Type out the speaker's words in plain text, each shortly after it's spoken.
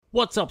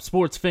What's up,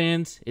 sports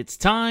fans? It's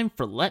time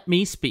for Let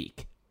Me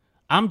Speak.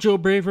 I'm Joe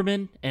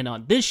Braverman, and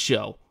on this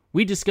show,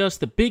 we discuss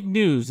the big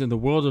news in the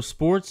world of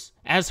sports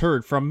as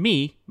heard from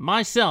me,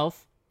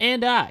 myself,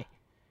 and I.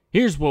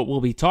 Here's what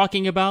we'll be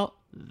talking about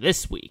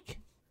this week.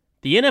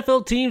 The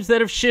NFL teams that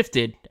have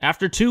shifted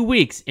after 2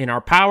 weeks in our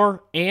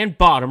power and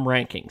bottom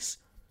rankings.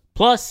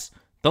 Plus,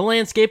 the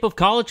landscape of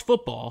college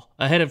football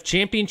ahead of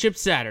Championship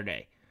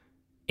Saturday.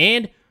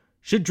 And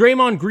should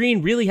Draymond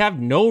Green really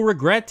have no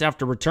regrets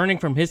after returning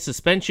from his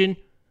suspension?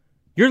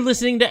 You're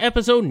listening to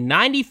episode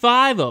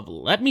 95 of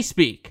Let Me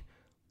Speak.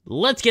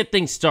 Let's get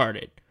things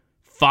started.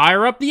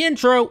 Fire up the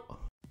intro.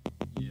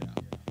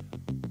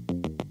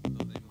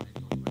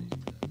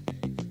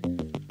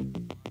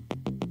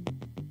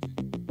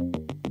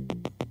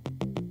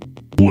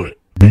 Let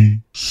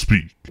me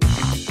speak.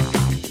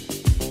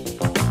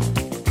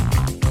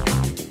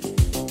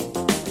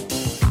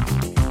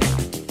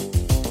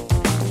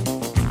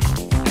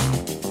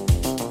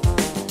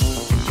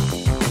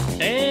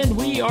 And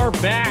we are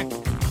back,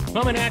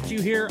 coming at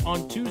you here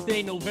on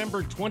Tuesday,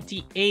 November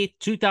 28th,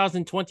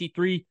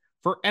 2023,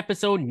 for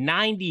episode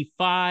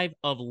 95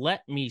 of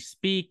Let Me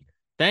Speak.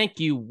 Thank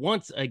you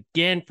once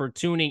again for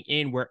tuning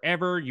in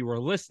wherever you are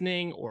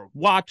listening or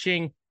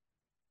watching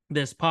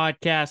this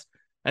podcast.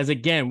 As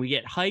again, we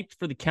get hyped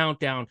for the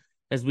countdown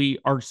as we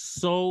are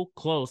so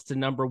close to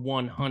number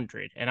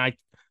 100. And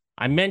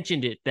I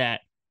mentioned it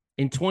that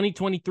in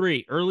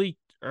 2023,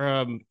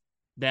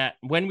 that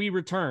when we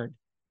returned,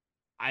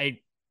 I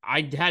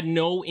had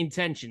no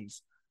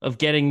intentions of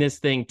getting this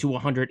thing to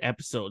 100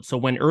 episodes. So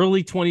when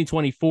early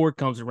 2024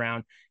 comes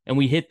around and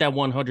we hit that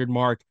 100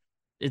 mark,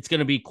 it's going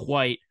to be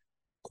quite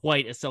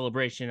a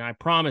celebration. I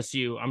promise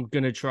you, I'm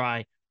going to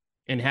try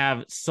and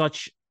have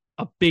such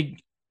a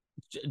big,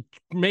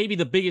 maybe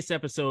the biggest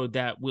episode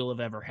that we'll have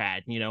ever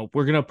had. You know,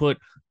 we're going to put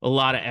a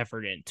lot of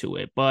effort into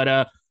it.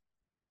 But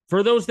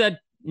for those that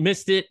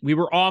missed it, we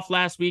were off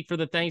last week for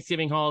the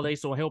Thanksgiving holiday,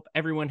 so I hope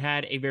everyone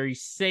had a very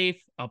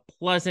safe, a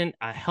pleasant,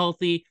 a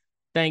healthy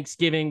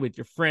Thanksgiving with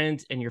your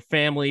friends and your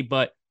family.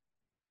 But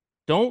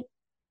don't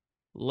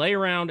lay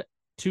around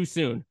too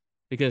soon,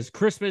 because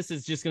Christmas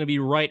is just going to be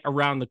right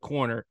around the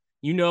corner.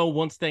 You know,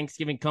 once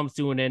Thanksgiving comes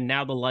to an end,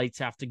 now the lights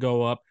have to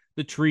go up,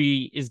 the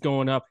tree is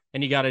going up,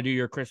 and you got to do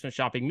your Christmas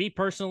shopping. Me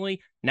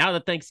personally, now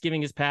that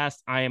Thanksgiving is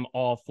passed, I am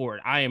all for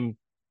it. I am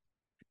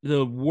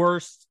the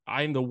worst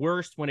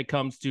when it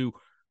comes to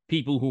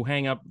people who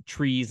hang up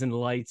trees and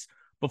lights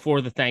before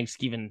the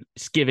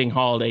Thanksgiving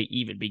holiday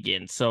even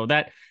begins. So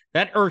that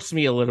irks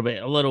me a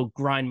little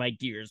grind my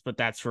gears, but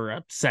that's for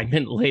a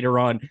segment later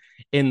on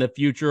in the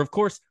future. Of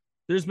course,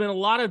 there's been a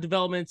lot of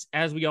developments,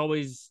 as we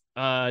always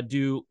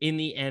do in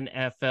the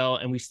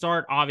NFL, and we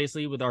start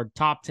obviously with our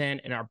top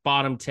 10 and our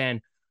bottom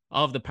 10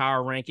 of the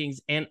power rankings,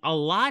 and a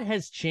lot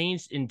has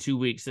changed in 2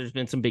 weeks. There's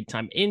been some big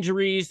time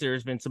injuries,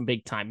 there's been some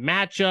big time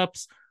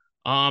matchups.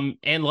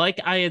 And like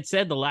I had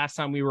said the last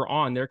time we were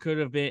on, there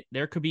could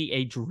be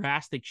a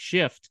drastic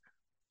shift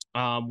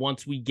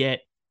once we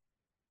get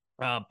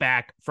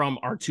back from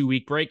our 2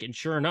 week break. And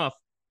sure enough,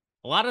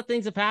 a lot of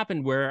things have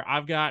happened where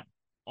I've got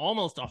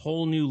almost a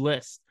whole new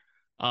list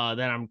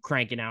that I'm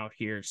cranking out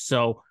here.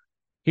 So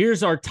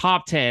here's our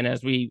top 10,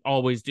 as we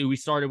always do. We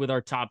started with our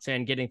top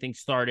 10, getting things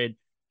started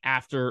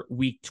after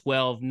week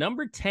 12.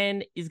 Number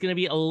 10 is going to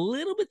be a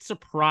little bit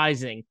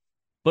surprising,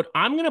 but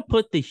I'm going to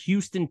put the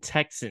Houston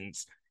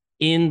Texans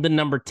in the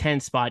number 10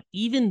 spot,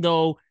 even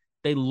though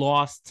they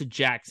lost to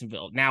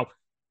Jacksonville. Now,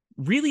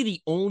 really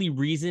the only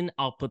reason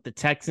I'll put the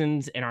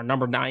Texans and our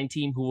number 9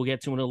 team, who we'll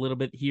get to in a little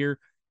bit here,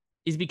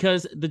 is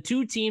because the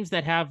two teams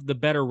that have the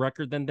better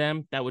record than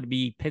them, that would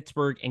be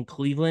Pittsburgh and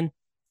Cleveland,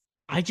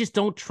 I just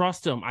don't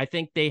trust them. I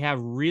think they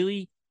have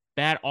really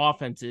bad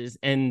offenses.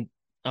 And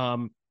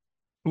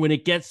when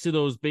it gets to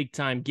those big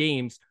time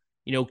games,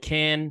 you know,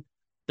 can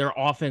their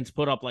offense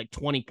put up like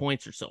 20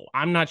 points or so?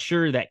 I'm not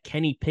sure that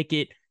Kenny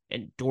Pickett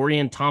and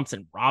Dorian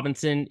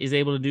Thompson-Robinson is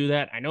able to do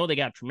that. I know they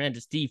got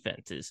tremendous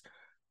defenses,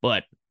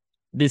 but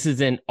this is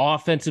an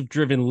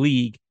offensive-driven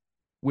league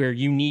where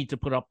you need to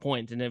put up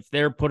points. And if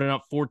they're putting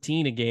up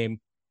 14 a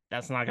game,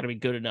 that's not going to be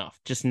good enough.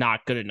 Just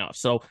not good enough.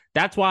 So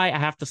that's why I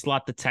have to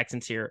slot the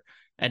Texans here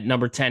at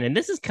number 10. And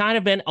this has kind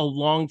of been a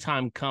long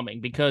time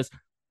coming because,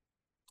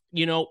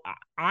 you know,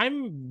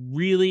 I'm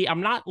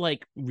not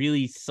like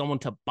really someone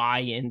to buy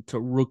into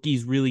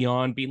rookies really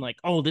on being like,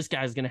 oh, this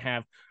guy's going to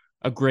have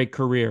a great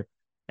career.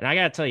 And I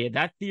got to tell you,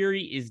 that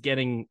theory is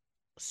getting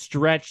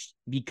stretched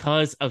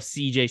because of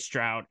CJ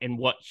Stroud and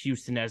what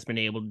Houston has been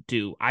able to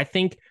do. I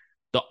think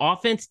the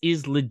offense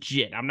is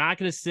legit. I'm not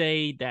going to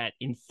say that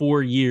in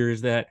 4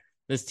 years that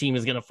this team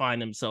is going to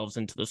find themselves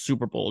into the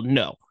Super Bowl.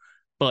 No.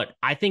 But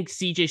I think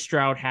CJ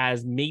Stroud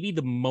has maybe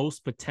the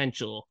most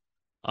potential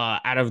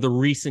out of the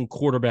recent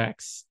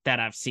quarterbacks that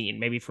I've seen,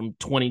 maybe from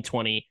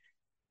 2020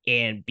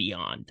 and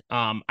beyond.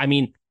 I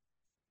mean,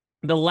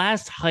 the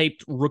last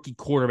hyped rookie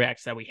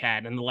quarterbacks that we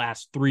had in the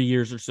last 3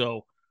 years or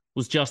so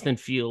was Justin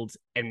Fields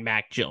and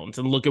Mac Jones.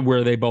 And look at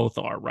where they both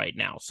are right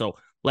now. So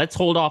let's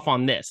hold off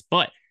on this.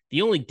 But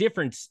the only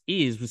difference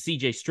is with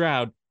CJ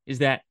Stroud is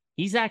that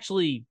he's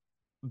actually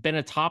been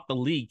atop the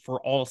league for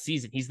all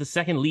season. He's the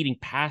second leading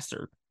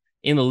passer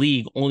in the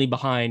league, only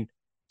behind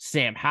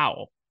Sam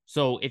Howell.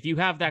 So if you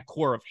have that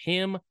core of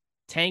him,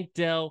 Tank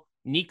Dell,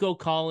 Nico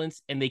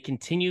Collins, and they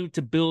continue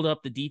to build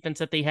up the defense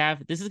that they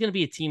have, this is going to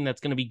be a team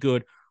that's going to be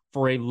good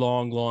for a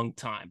long, long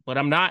time.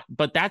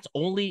 But that's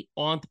only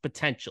on the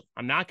potential.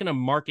 I'm not going to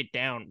mark it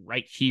down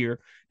right here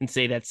and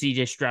say that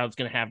CJ Stroud's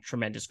going to have a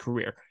tremendous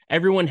career.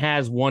 Everyone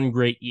has one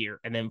great year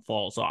and then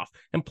falls off.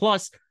 And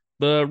plus,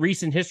 the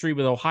recent history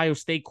with Ohio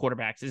State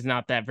quarterbacks is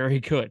not that very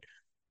good.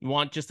 You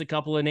want just a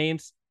couple of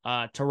names?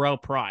 Terrell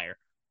Pryor,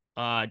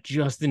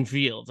 Justin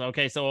Fields.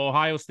 Okay, so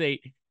Ohio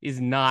State is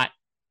not,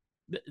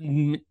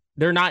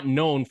 they're not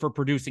known for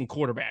producing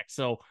quarterbacks.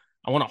 So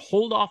I want to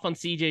hold off on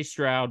CJ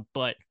Stroud,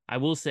 but I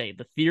will say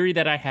the theory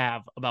that I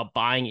have about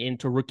buying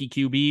into rookie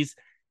QBs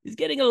is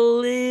getting a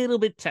little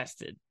bit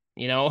tested.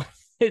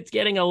 It's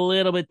getting a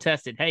little bit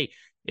tested. Hey,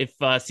 if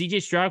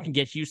CJ Stroud can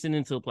get Houston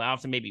into the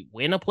playoffs and maybe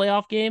win a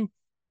playoff game,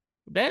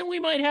 then we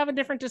might have a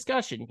different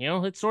discussion.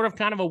 It's sort of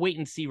kind of a wait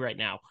and see right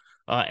now,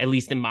 at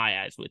least in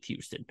my eyes with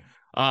Houston.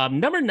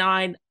 Number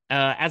 9,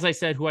 as I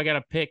said, who I got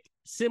to pick,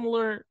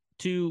 similar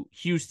to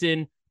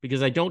Houston,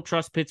 because I don't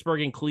trust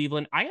Pittsburgh and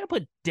Cleveland. I got to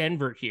put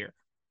Denver here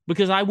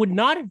because I would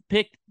not have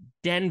picked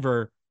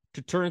Denver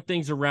to turn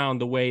things around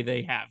the way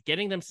they have,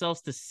 getting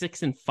themselves to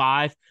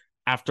 6-5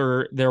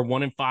 after their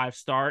 1-5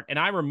 start. And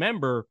I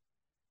remember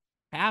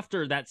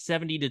after that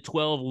 70-12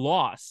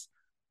 loss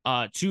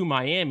to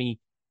Miami,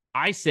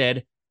 I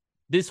said,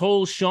 this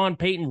whole Sean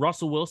Payton,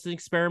 Russell Wilson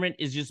experiment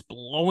is just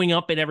blowing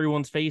up in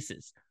everyone's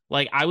faces.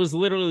 Like, I was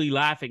literally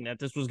laughing that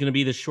this was going to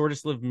be the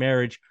shortest lived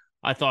marriage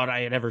I thought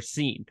I had ever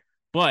seen.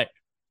 But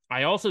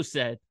I also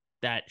said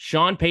that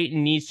Sean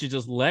Payton needs to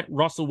just let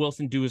Russell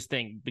Wilson do his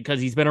thing because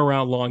he's been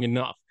around long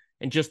enough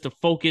and just to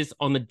focus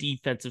on the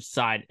defensive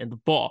side and the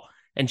ball.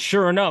 And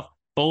sure enough,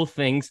 both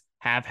things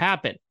have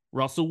happened.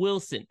 Russell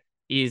Wilson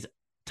is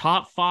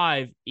top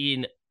 5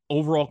 in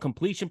overall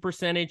completion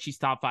percentage. He's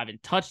top 5 in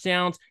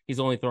touchdowns. He's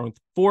only thrown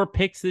 4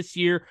 picks this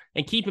year.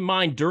 And keep in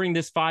mind, during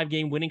this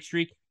 5-game winning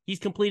streak, he's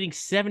completing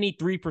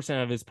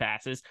 73% of his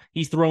passes.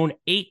 He's thrown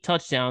 8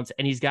 touchdowns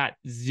and he's got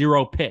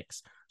 0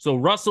 picks. So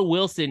Russell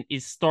Wilson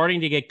is starting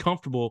to get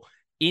comfortable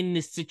in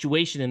this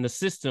situation in the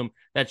system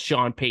that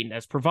Sean Payton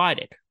has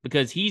provided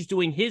because he's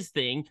doing his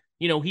thing.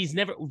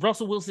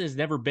 Russell Wilson has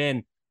never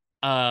been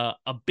a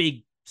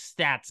big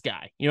stats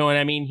guy. You know what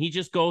I mean? He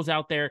just goes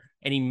out there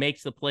and he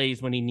makes the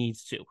plays when he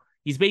needs to.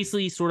 He's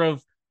basically sort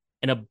of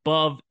an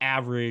above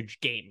average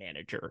game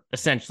manager,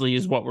 essentially,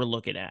 is what we're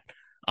looking at.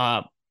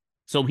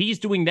 So he's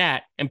doing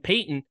that. And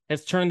Payton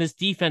has turned this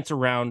defense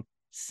around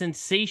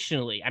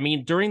sensationally. I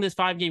mean, during this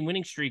 5-game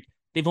winning streak,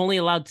 they've only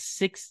allowed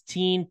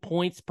 16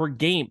 points per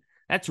game.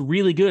 That's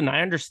really good. And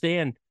I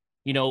understand,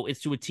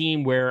 it's to a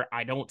team where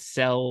I don't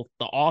sell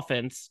the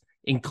offense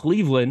in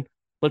Cleveland,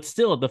 but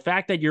still the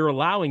fact that you're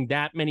allowing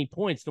that many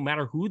points, no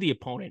matter who the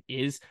opponent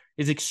is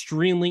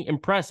extremely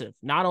impressive.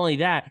 Not only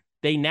that,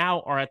 they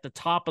now are at the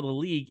top of the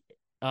league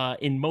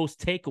in most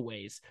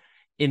takeaways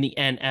in the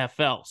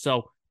NFL.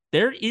 So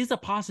there is a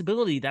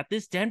possibility that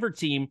this Denver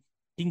team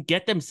can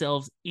get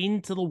themselves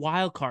into the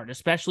wild card,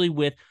 especially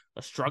with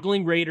a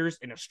struggling Raiders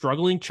and a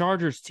struggling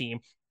Chargers team.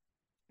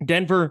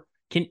 Denver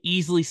can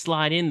easily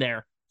slide in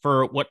there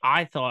for what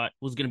I thought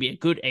was going to be a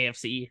good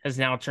AFC has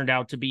now turned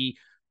out to be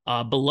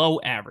below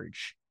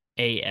average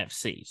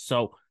AFC.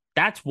 So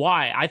that's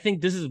why I think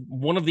this is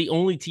one of the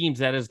only teams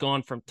that has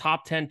gone from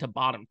top 10 to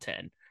bottom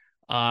 10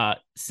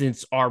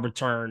 since our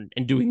return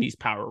and doing these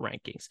power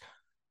rankings.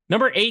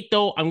 Number 8,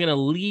 though, I'm going to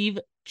leave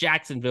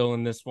Jacksonville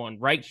in this one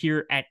right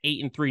here at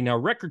 8-3. Now,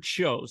 record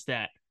shows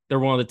that they're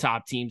one of the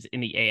top teams in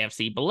the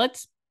AFC, but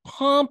let's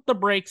pump the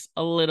brakes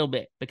a little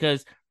bit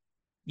because,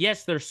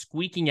 yes, they're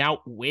squeaking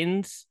out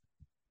wins,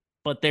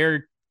 but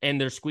they're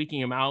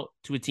squeaking them out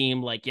to a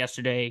team like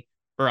Sunday,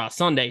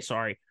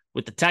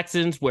 with the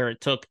Texans, where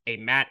it took a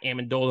Matt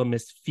Amendola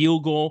missed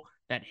field goal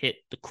that hit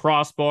the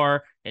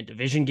crossbar, and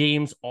division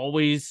games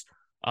always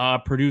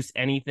produce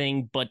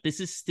anything, but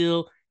this is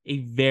still a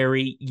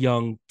very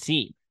young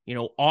team.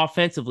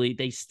 Offensively,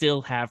 they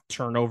still have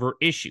turnover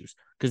issues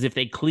because if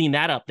they clean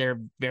that up, they're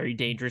a very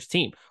dangerous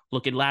team.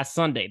 Look at last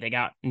Sunday. They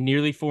got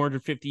nearly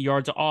 450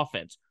 yards of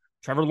offense.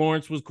 Trevor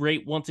Lawrence was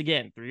great once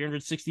again,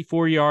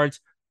 364 yards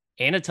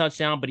and a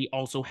touchdown, but he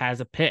also has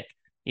a pick.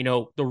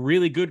 The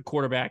really good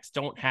quarterbacks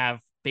don't have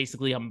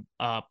basically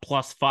a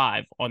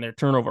 +5 on their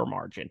turnover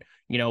margin.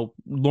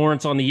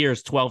 Lawrence on the year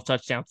is 12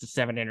 touchdowns to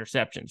 7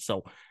 interceptions.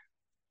 So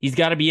he's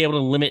got to be able to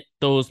limit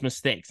those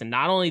mistakes. And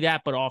not only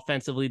that, but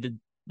offensively,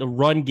 the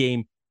run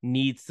game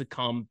needs to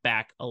come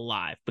back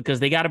alive because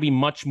they got to be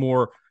much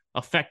more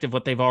effective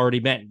what they've already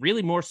been.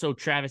 Really more so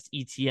Travis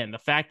Etienne. The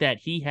fact that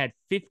he had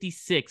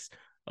 56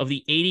 of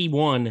the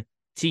 81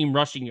 team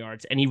rushing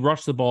yards and he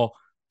rushed the ball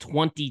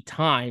 20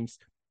 times.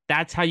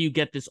 That's how you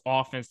get this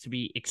offense to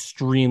be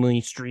extremely,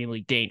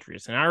 extremely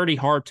dangerous. And I already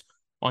harped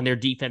on their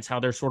defense, how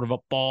they're sort of a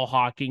ball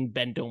hawking,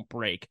 bend don't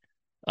break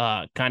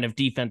kind of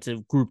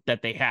defensive group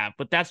that they have.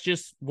 But that's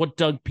just what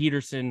Doug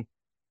Peterson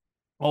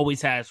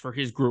always has for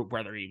his group,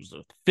 whether he was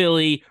with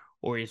Philly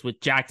or he's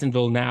with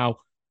Jacksonville now.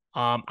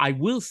 I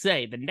will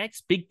say the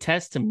next big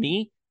test to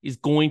me is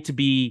going to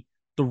be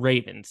the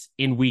Ravens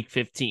in week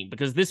 15,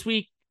 because this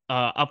week,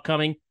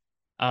 upcoming,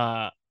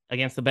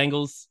 against the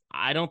Bengals,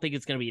 I don't think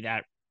it's going to be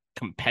that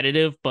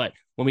competitive. But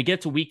when we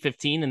get to week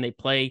 15 and they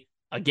play,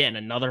 again,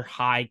 another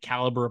high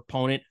caliber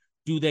opponent,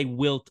 do they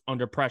wilt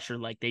under pressure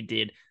like they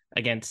did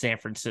against San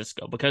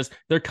Francisco? Because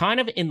they're kind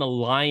of in the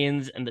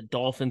Lions and the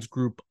Dolphins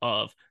group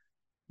of,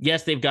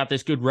 yes, they've got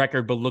this good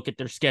record, but look at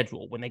their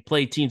schedule. When they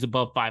play teams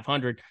above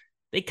 500,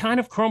 they kind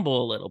of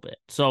crumble a little bit.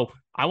 So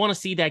I want to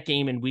see that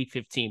game in week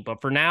 15.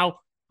 But for now,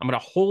 I'm going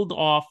to hold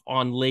off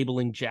on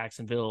labeling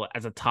Jacksonville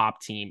as a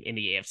top team in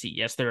the AFC.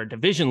 Yes, they're a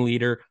division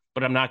leader,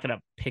 but I'm not going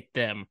to pick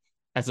them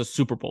as a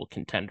Super Bowl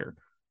contender.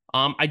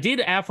 I did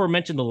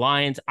aforemention the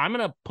Lions. I'm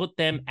going to put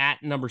them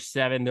at number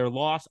 7. Their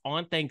loss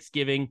on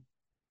Thanksgiving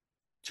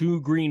to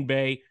Green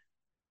Bay,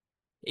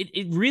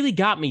 it really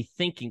got me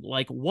thinking,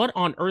 like, what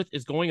on earth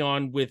is going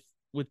on with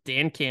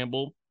Dan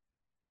Campbell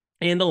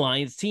and the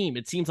Lions team?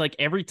 It seems like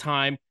every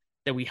time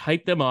that we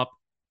hype them up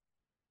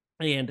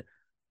and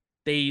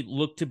they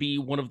look to be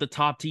one of the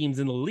top teams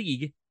in the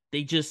league,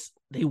 they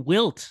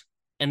wilt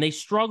and they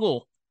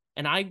struggle.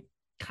 And I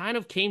kind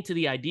of came to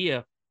the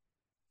idea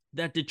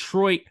that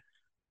Detroit,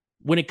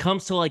 when it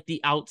comes to like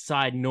the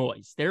outside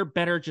noise, they're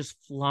better just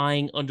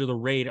flying under the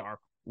radar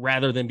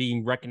rather than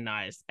being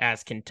recognized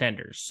as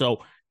contenders. So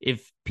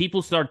if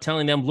people start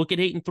telling them, look at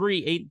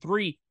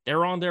 8-3,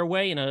 they're on their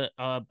way in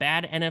a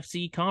bad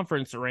NFC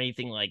conference or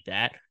anything like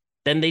that,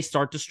 then they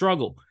start to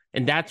struggle.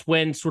 And that's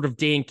when sort of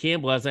Dan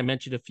Campbell, as I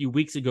mentioned a few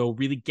weeks ago,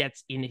 really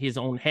gets in his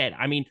own head.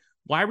 I mean,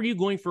 why were you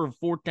going for a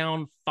 4th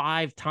down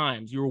 5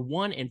 times? You were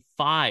 1 and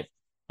 5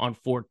 on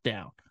 4th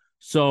down.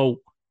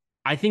 So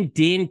I think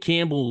Dan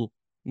Campbell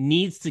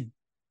needs to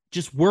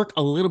just work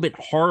a little bit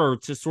harder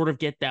to sort of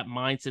get that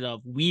mindset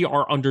of, we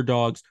are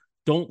underdogs.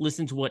 Don't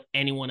listen to what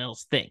anyone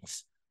else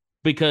thinks,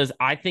 because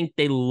I think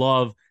they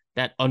love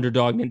that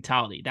underdog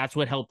mentality. That's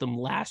what helped them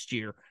last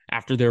year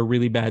after their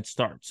really bad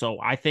start. So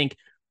I think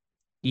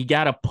you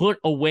got to put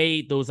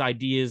away those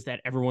ideas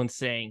that everyone's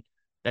saying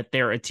that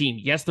they're a team.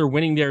 Yes, they're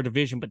winning their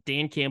division, but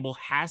Dan Campbell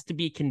has to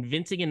be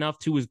convincing enough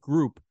to his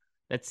group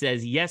that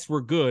says, yes,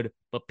 we're good,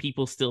 but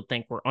people still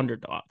think we're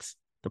underdogs.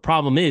 The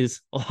problem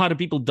is a lot of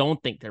people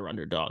don't think they're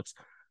underdogs.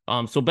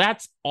 So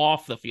that's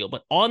off the field.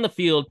 But on the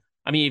field,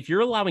 I mean, if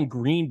you're allowing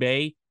Green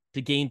Bay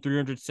to gain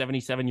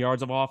 377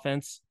 yards of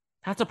offense,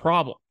 that's a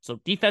problem. So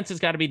defense has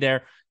got to be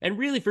there. And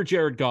really, for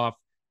Jared Goff,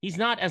 he's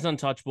not as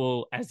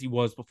untouchable as he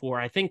was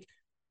before. I think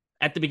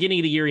at the beginning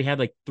of the year, he had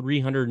like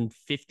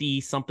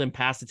 350 something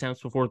pass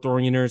attempts before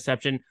throwing an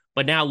interception.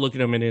 But now look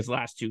at him in his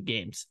last 2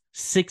 games.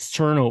 6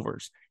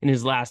 turnovers in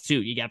his last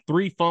 2. You got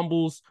 3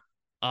 fumbles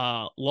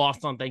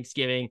lost on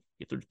Thanksgiving.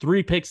 You threw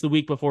 3 picks the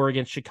week before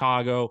against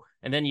Chicago.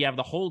 And then you have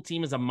the whole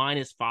team as a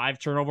 -5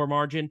 turnover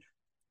margin.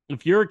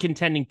 If you're a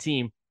contending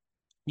team,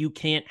 you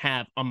can't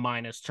have a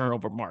minus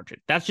turnover margin.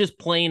 That's just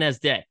plain as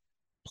day.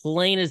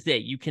 Plain as day.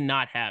 You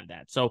cannot have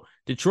that. So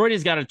Detroit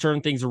has got to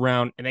turn things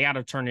around, and they got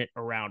to turn it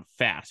around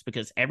fast,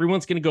 because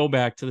everyone's going to go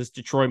back to this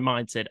Detroit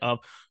mindset of,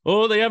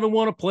 oh, they haven't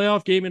won a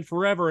playoff game in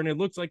forever, and it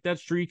looks like that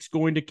streak's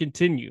going to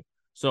continue.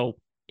 So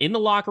in the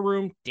locker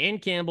room, Dan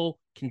Campbell,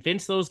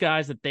 convince those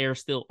guys that they are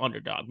still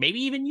underdog.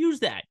 Maybe even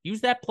use that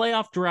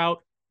playoff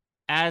drought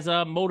as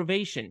a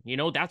motivation. You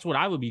know, that's what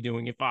I would be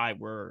doing if I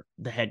were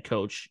the head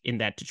coach in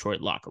that Detroit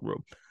locker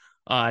room.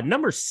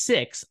 Number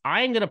 6,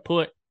 I am going to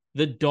put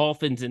the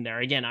Dolphins in there.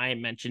 Again, I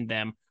mentioned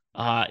them.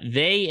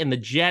 They and the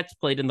Jets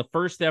played in the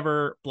first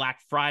ever Black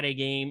Friday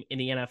game in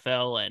the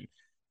NFL, and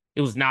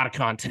it was not a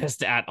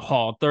contest at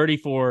all.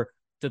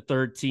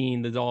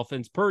 34-13, the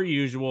Dolphins, per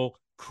usual,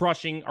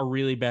 crushing a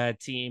really bad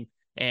team.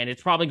 And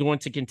it's probably going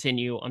to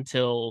continue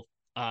until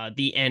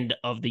the end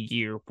of the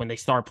year, when they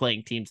start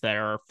playing teams that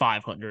are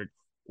 500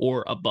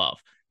 or above.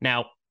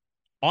 Now,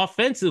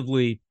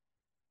 offensively,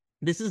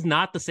 this is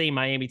not the same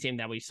Miami team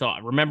that we saw.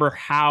 Remember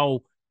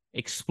how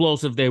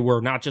explosive they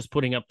were, not just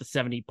putting up the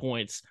 70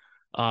 points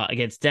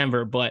against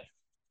Denver, but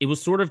it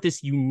was sort of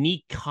this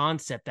unique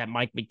concept that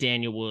Mike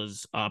McDaniel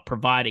was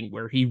providing,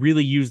 where he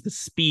really used the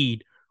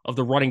speed of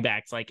the running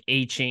backs like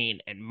A-Chain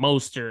and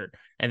Mostert,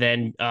 and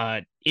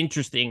then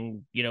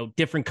interesting,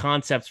 different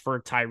concepts for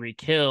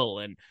Tyreek Hill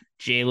and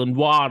Jalen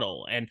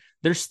Waddle. And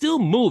they're still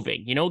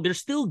moving, they're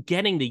still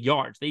getting the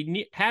yards.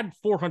 They had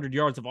 400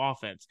 yards of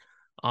offense.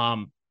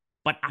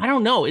 But I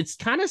don't know. It's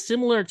kind of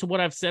similar to what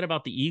I've said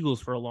about the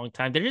Eagles for a long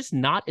time. They're just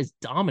not as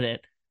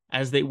dominant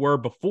as they were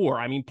before.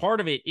 I mean, part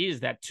of it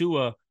is that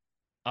Tua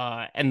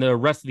and the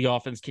rest of the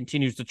offense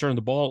continues to turn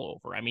the ball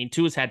over. I mean,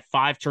 Tua's had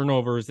 5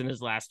 turnovers in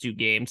his last 2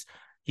 games.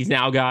 He's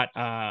now got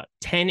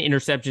 10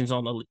 interceptions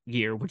on the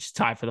year, which is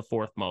tied for the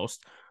 4th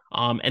most.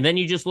 And then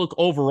you just look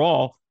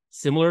overall,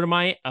 similar to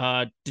my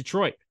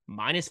Detroit,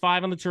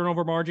 -5 on the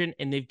turnover margin,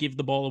 and they've given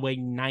the ball away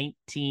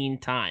 19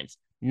 times.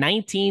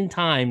 19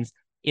 times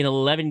in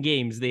 11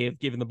 games, they have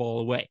given the ball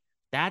away.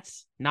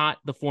 That's not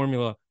the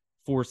formula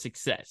for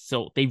success.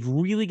 So they've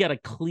really got to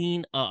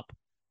clean up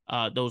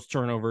those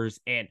turnovers.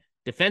 And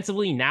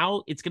defensively,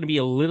 now it's going to be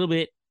a little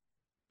bit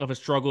of a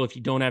struggle if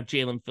you don't have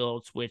Jalen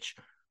Phillips, which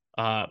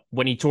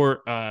when he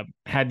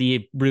had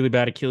the really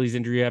bad Achilles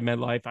injury at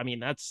MetLife. I mean,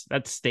 that's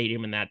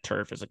stadium and that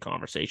turf is a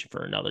conversation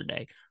for another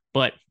day.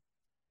 But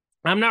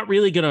I'm not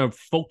really going to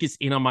focus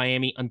in on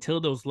Miami until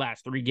those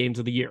last 3 games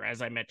of the year.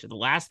 As I mentioned, the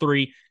last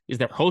 3 is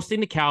they're hosting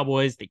the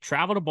Cowboys, they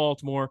travel to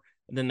Baltimore,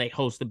 and then they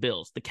host the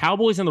Bills. The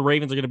Cowboys and the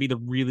Ravens are going to be the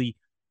really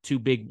 2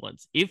 big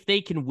ones. If they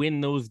can win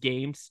those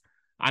games,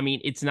 I mean,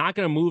 it's not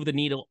going to move the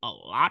needle a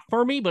lot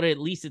for me, but at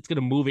least it's going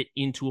to move it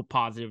into a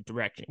positive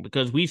direction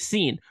because we've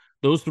seen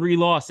those 3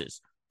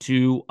 losses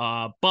to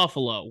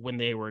Buffalo when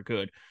they were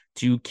good,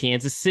 to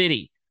Kansas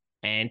City,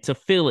 and to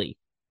Philly.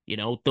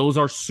 Those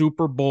are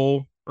Super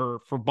Bowl, or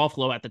for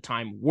Buffalo at the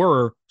time,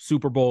 were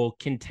Super Bowl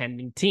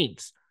contending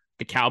teams.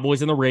 The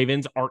Cowboys and the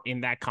Ravens are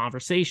in that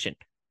conversation.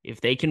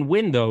 If they can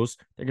win those,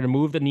 they're going to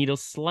move the needle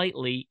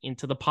slightly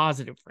into the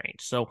positive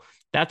range. So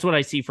that's what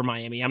I see for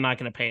Miami. I'm not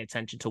going to pay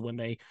attention to when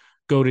they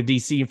go to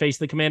DC and face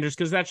the Commanders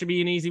because that should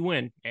be an easy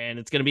win. And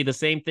it's going to be the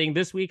same thing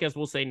this week as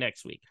we'll say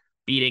next week,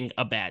 beating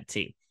a bad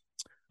team.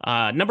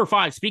 Number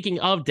 5, speaking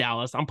of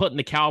Dallas, I'm putting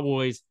the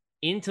Cowboys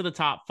into the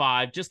top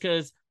 5 just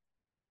because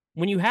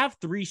when you have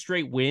 3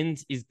 straight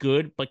wins is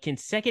good, but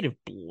consecutive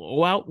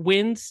blowout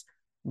wins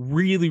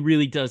really,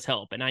 really does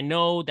help. And I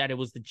know that it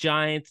was the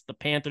Giants, the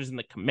Panthers, and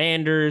the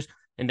Commanders,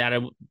 and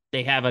that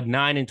they have a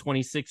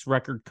 9-26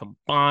 record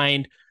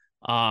combined.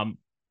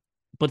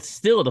 But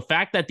still, the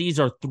fact that these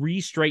are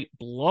 3 straight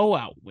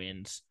blowout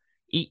wins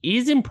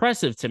is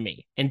impressive to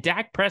me. And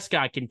Dak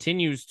Prescott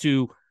continues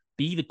to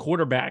be the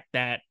quarterback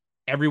that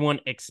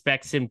everyone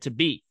expects him to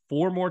be.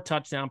 4 more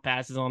touchdown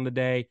passes on the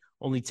day,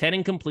 only 10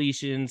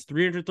 incompletions,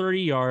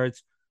 330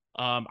 yards.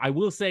 I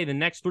will say the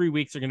next 3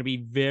 weeks are going to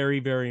be very,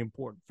 very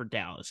important for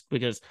Dallas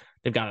because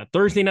they've got a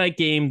Thursday night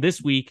game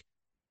this week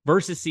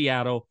versus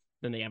Seattle.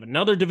 Then they have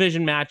another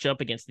division matchup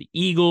against the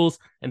Eagles,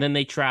 and then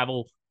they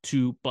travel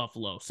to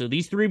Buffalo. So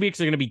these 3 weeks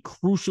are going to be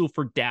crucial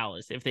for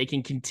Dallas if they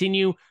can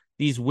continue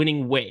these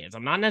winning ways.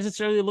 I'm not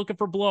necessarily looking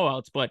for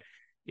blowouts, but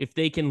if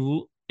they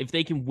can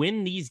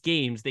win these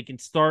games, they can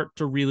start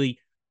to really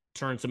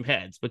turn some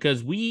heads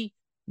because we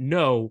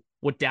know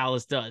what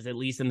Dallas does, at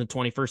least in the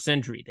 21st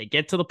century. They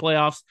get to the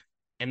playoffs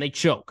and they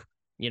choke.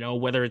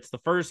 Whether it's the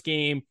first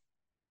game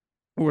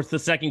or it's the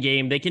second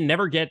game, they can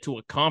never get to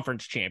a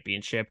conference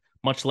championship,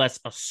 much less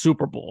a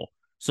Super Bowl.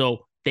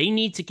 So they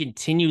need to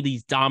continue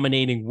these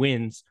dominating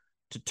wins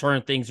to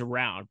turn things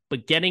around.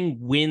 But getting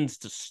wins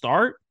to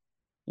start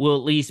will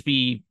at least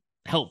be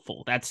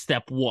helpful. That's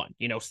step 1.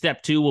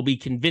 Step 2 will be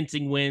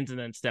convincing wins, and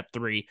then step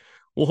 3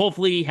 will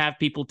hopefully have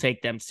people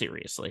take them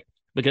seriously.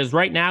 Because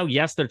right now,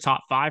 yes, they're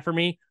top 5 for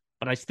me,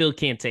 but I still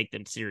can't take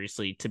them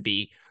seriously to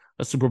be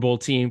a Super Bowl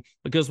team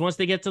because once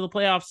they get to the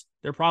playoffs,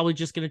 they're probably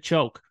just going to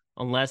choke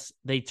unless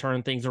they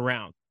turn things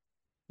around.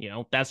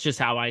 That's just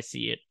how I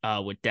see it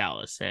with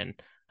Dallas. And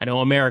I know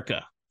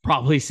America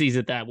probably sees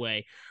it that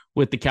way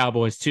with the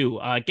Cowboys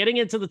too. Getting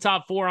into the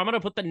top 4, I'm going to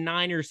put the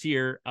Niners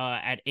here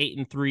at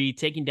 8-3,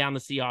 taking down the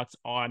Seahawks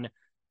on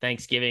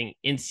Thanksgiving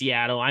in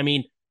Seattle. I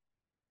mean,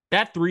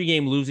 that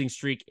 3-game losing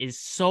streak is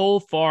so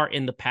far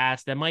in the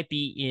past that might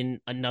be in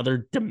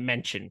another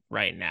dimension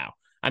right now.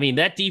 I mean,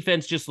 that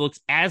defense just looks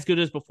as good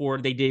as before.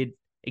 They did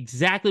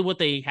exactly what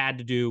they had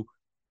to do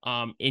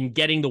in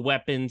getting the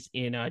weapons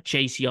in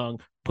Chase Young,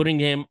 putting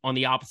him on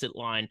the opposite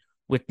line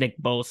with Nick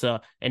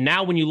Bosa. And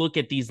now when you look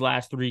at these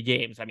last 3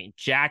 games, I mean,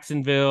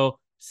 Jacksonville,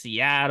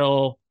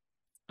 Seattle,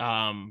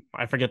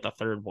 I forget the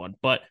third one,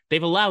 but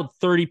they've allowed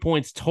 30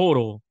 points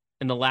total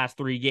in the last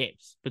 3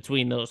 games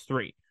between those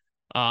 3.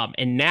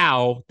 And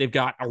now they've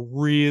got a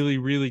really,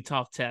 really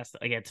tough test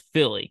against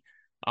Philly,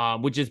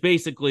 which is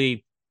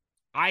basically,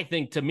 I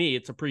think to me,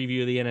 it's a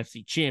preview of the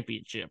NFC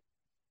Championship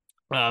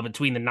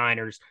between the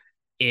Niners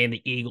and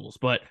the Eagles.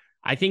 But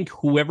I think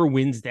whoever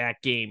wins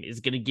that game is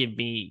going to give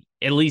me,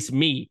 at least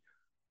me,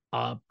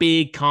 a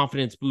big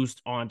confidence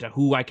boost onto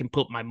who I can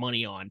put my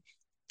money on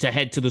to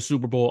head to the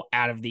Super Bowl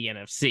out of the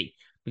NFC.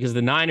 Because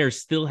the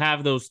Niners still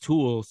have those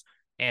tools,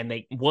 and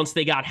once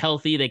they got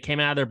healthy, they came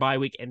out of their bye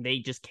week, and they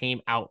just came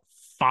out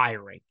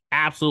firing,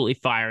 absolutely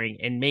firing,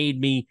 and made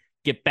me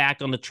get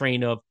back on the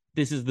train of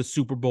this is the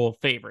Super Bowl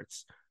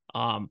favorites.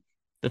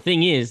 The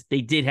thing is,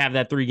 they did have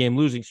that 3-game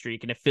losing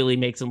streak, and if Philly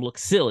makes them look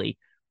silly,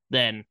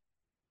 then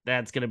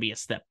that's going to be a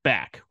step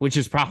back, which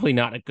is probably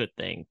not a good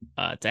thing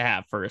to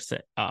have for a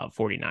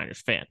 49ers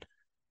fan.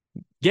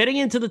 Getting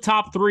into the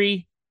top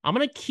 3, I'm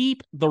going to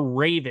keep the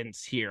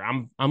Ravens here.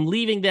 I'm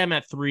leaving them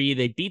at 3.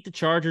 They beat the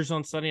Chargers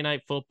on Sunday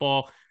Night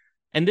Football.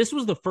 And this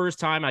was the first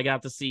time I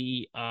got to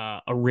see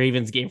a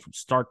Ravens game from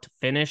start to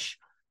finish.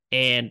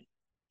 And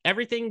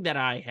everything that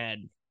I had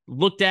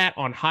looked at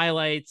on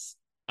highlights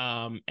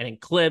and in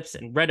clips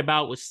and read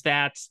about with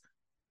stats,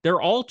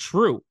 they're all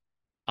true.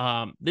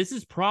 This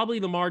is probably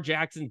Lamar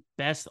Jackson's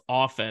best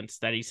offense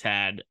that he's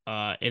had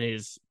in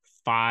his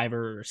 5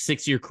 or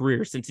 6 year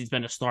career since he's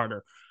been a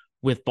starter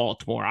with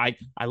Baltimore. I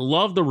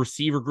love the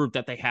receiver group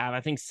that they have. I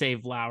think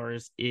Save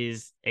Flowers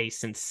is a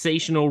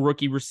sensational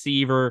rookie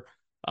receiver.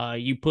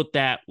 You put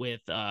that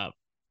with a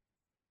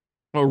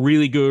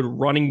really good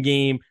running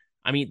game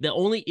I mean, the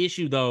only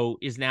issue, though,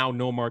 is now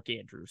no Mark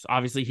Andrews.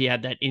 Obviously, he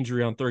had that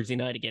injury on Thursday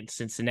night against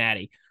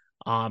Cincinnati.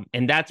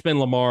 And that's been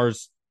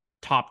Lamar's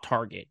top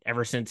target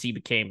ever since he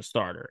became a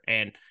starter.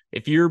 And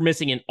if you're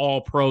missing an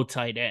all-pro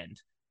tight end,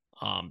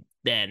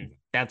 then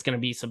that's going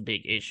to be some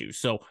big issues.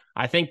 So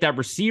I think that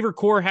receiver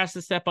core has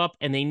to step up,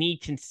 and they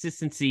need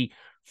consistency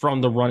from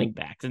the running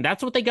backs. And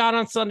that's what they got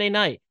on Sunday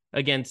night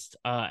against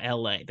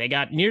LA. They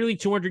got nearly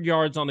 200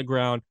 yards on the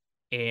ground.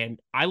 And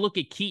I look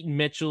at Keaton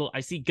Mitchell.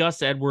 I see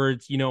Gus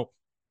Edwards.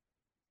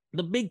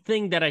 The big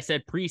thing that I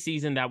said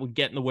preseason that would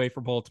get in the way for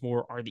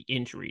Baltimore are the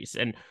injuries.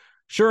 And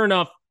sure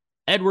enough,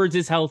 Edwards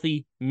is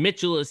healthy.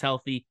 Mitchell is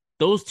healthy.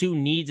 Those two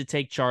need to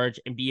take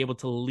charge and be able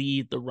to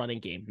lead the running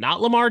game.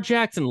 Not Lamar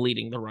Jackson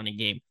leading the running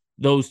game.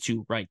 Those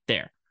two right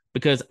there.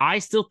 Because I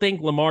still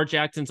think Lamar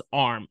Jackson's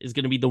arm is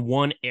going to be the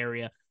one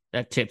area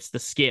that tips the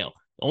scale.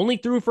 Only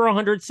threw for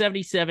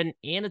 177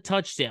 and a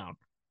touchdown.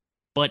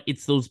 But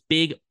it's those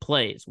big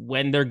plays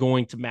when they're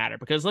going to matter.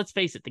 Because let's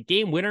face it, the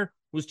game winner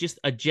was just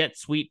a jet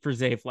sweep for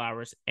Zay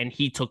Flowers, and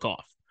he took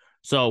off.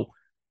 So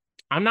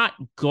I'm not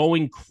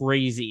going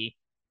crazy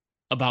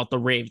about the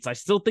Ravens. I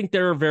still think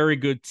they're a very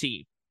good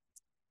team.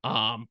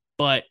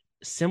 But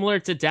similar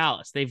to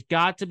Dallas, they've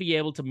got to be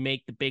able to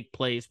make the big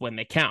plays when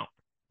they count.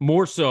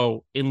 More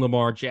so in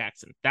Lamar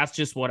Jackson. That's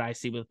just what I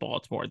see with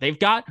Baltimore. They've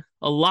got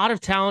a lot of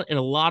talent and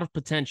a lot of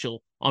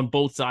potential on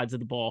both sides of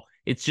the ball.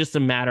 It's just a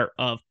matter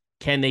of,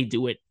 can they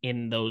do it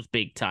in those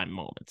big time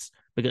moments?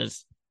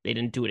 Because they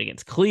didn't do it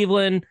against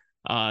Cleveland.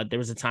 There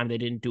was a time they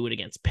didn't do it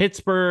against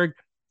Pittsburgh.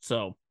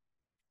 So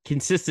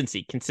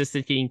consistency. Try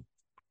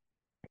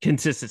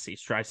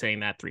saying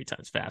that 3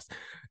 times fast.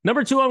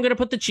 Number 2, I'm going to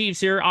put the Chiefs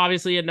here,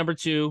 obviously at number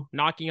 2,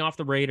 knocking off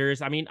the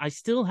Raiders. I mean, I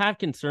still have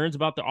concerns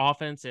about the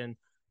offense and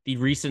the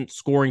recent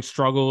scoring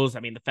struggles. I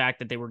mean, the fact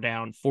that they were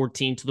down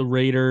 14 to the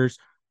Raiders.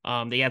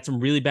 They had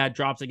some really bad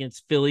drops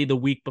against Philly the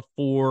week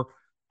before.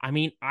 I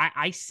mean,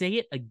 I say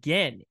it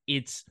again.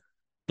 It's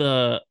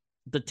the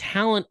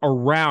talent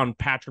around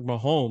Patrick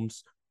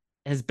Mahomes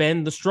has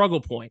been the struggle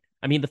point.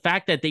 I mean, the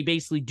fact that they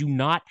basically do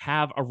not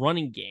have a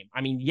running game.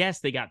 I mean, yes,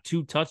 they got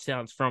 2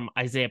 touchdowns from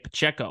Isaiah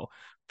Pacheco,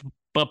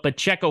 but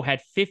Pacheco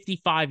had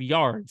 55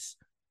 yards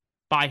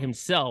by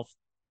himself,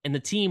 and the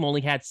team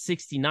only had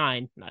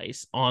 69,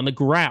 nice, on the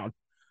ground.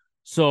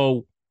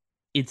 So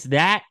it's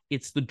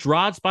the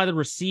drops by the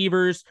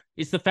receivers.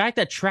 It's the fact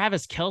that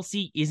Travis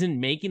Kelce isn't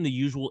making the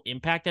usual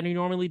impact that he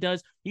normally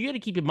does. You got to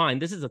keep in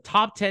mind, this is a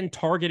top 10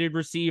 targeted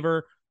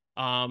receiver.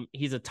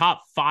 He's a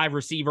top 5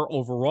 receiver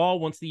overall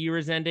once the year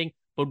is ending.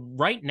 But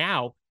right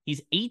now,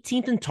 he's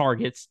 18th in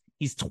targets.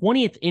 He's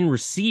 20th in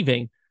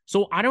receiving.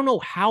 So I don't know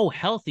how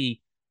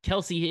healthy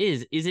Kelce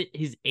is. Is it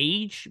his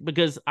age?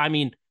 Because, I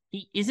mean,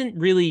 he isn't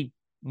really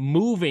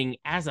moving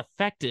as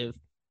effective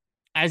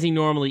as he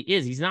normally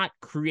is. He's not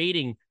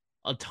creating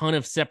a ton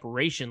of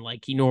separation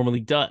like he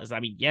normally does. I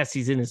mean, yes,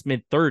 he's in his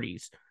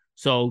mid-30s,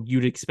 so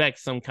you'd expect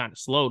some kind of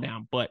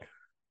slowdown. But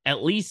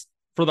at least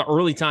for the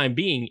early time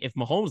being, if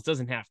Mahomes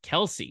doesn't have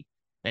Kelce,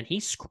 then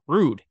he's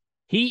screwed.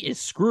 He is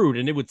screwed,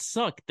 and it would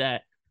suck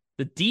that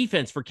the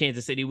defense for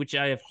Kansas City, which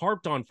I have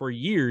harped on for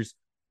years,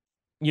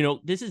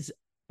 this is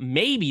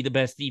maybe the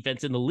best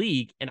defense in the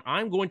league, and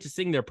I'm going to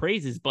sing their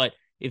praises. But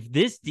if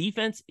this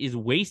defense is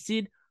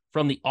wasted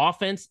from the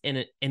offense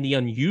and the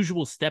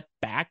unusual step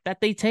back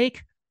that they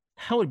take,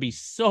 that would be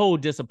so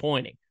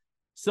disappointing.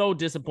 So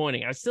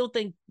disappointing. I still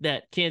think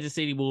that Kansas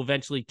City will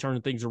eventually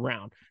turn things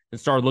around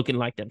and start looking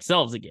like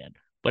themselves again.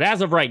 But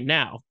as of right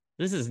now,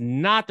 this is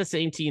not the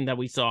same team that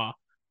we saw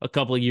a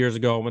couple of years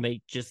ago when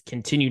they just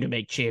continue to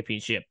make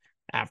championship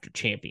after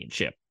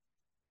championship.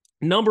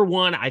 Number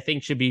 1, I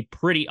think, should be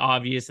pretty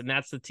obvious, and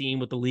that's the team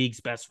with the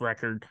league's best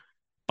record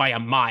by a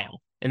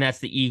mile, and that's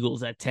the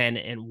Eagles at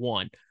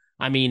 10-1.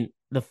 I mean,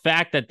 the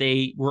fact that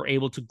they were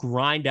able to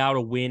grind out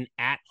a win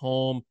at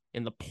home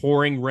in the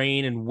pouring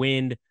rain and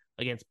wind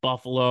against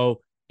Buffalo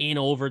in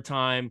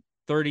overtime,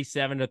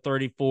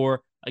 37-34.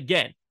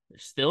 Again, they're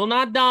still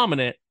not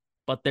dominant,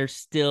 but they're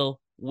still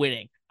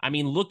winning. I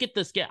mean, look at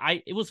the schedule.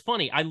 It was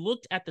funny. I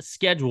looked at the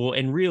schedule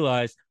and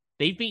realized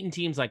they've beaten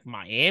teams like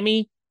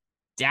Miami,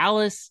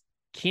 Dallas,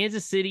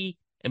 Kansas City,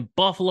 and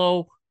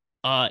Buffalo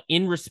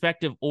in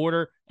respective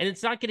order. And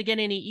it's not going to get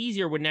any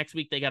easier when next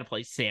week they got to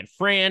play San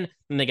Fran,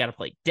 then they got to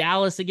play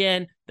Dallas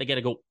again. They got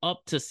to go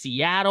up to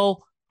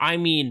Seattle. I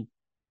mean,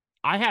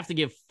 I have to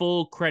give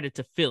full credit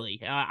to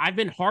Philly. I've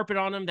been harping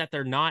on them that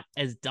they're not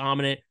as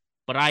dominant,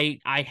 but I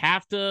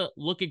have to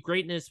look at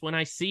greatness when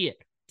I see it.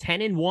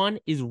 10-1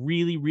 is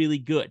really, really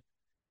good.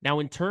 Now,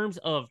 in terms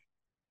of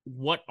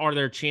what are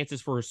their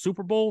chances for a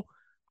Super Bowl,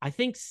 I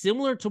think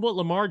similar to what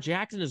Lamar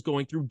Jackson is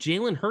going through,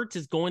 Jalen Hurts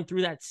is going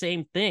through that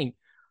same thing.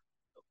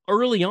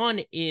 Early on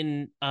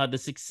in the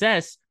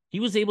success,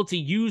 he was able to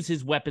use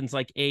his weapons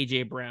like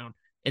A.J. Brown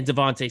and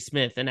Devontae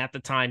Smith, and at the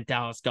time,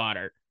 Dallas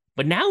Goedert.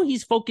 But now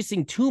he's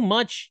focusing too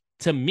much,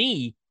 to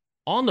me,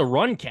 on the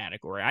run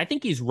category. I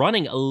think he's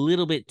running a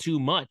little bit too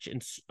much.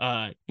 And,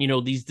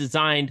 these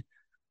designed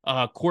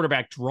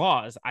quarterback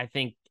draws, I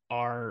think,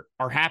 are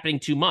happening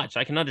too much.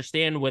 I can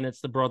understand when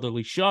it's the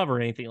brotherly shove or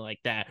anything like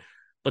that.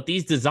 But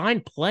these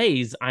design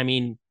plays, I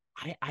mean,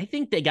 I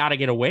think they got to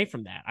get away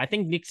from that. I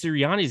think Nick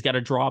Sirianni's got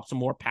to draw up some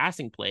more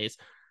passing plays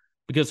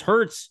because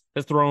Hurts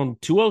has thrown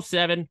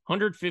 207,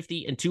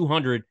 150, and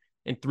 200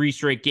 in 3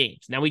 straight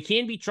games. Now, he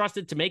can be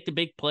trusted to make the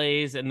big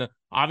plays and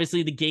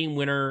obviously the game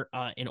winner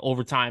in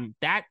overtime.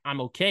 That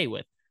I'm okay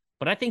with.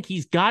 But I think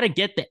he's got to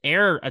get the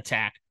air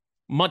attack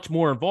much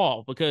more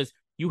involved because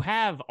you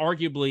have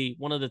arguably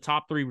one of the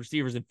top 3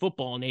 receivers in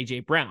football in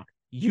A.J. Brown.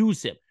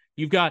 Use him.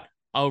 You've got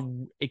a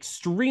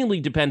extremely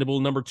dependable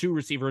number 2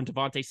 receiver in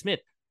Devontae Smith.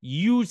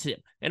 Use him.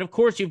 And of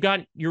course, you've got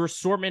your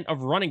assortment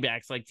of running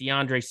backs like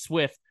DeAndre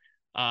Swift,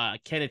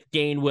 Kenneth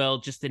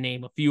Gainwell, just to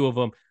name a few of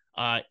them.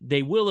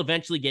 They will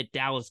eventually get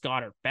Dallas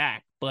Goedert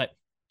back. But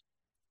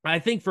I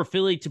think for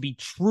Philly to be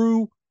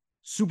true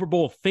Super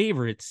Bowl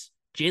favorites,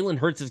 Jalen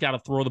Hurts has got to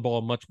throw the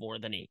ball much more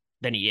than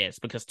he is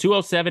because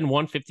 207,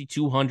 150,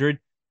 200,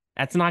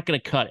 that's not going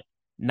to cut it.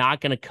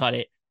 Not going to cut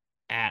it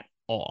at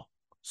all.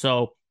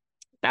 So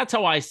that's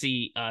how I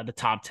see the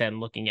top 10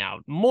 looking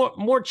out.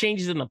 More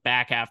changes in the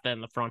back half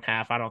than the front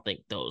half. I don't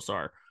think those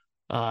are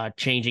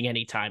changing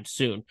anytime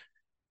soon.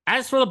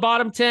 As for the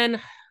bottom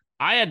 10,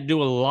 I had to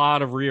do a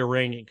lot of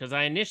rearranging because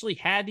I initially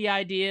had the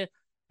idea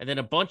and then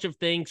a bunch of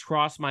things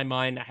crossed my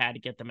mind. I had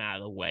to get them out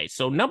of the way.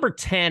 So number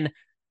 10,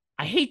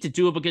 I hate to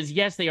do it because,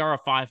 yes, they are a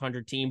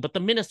 500 team, but the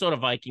Minnesota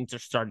Vikings are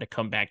starting to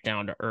come back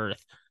down to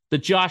earth. The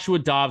Joshua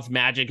Dobbs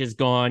magic is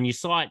gone. You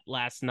saw it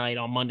last night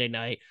on Monday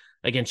night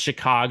against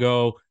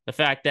Chicago. The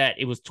fact that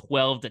it was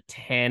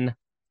 12-10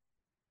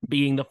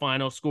 being the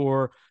final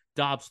score,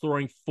 Dobbs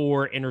throwing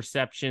 4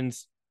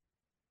 interceptions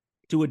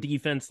to a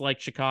defense like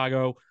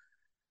Chicago.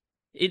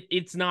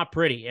 It's not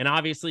pretty. And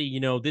obviously,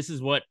 this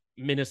is what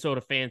Minnesota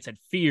fans had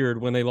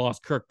feared when they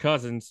lost Kirk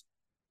Cousins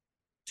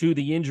to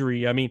the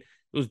injury. I mean,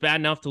 it was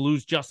bad enough to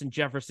lose Justin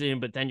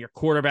Jefferson, but then your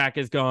quarterback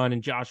is gone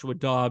and Joshua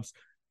Dobbs,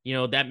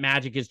 that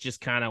magic is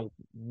just kind of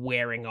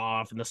wearing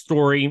off and the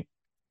story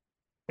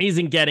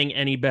isn't getting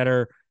any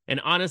better. And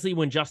honestly,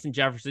 when Justin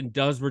Jefferson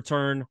does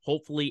return,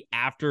 hopefully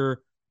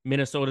after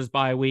Minnesota's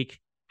bye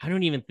week, I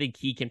don't even think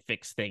he can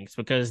fix things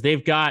because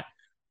they've got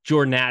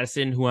Jordan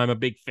Addison, who I'm a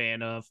big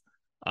fan of.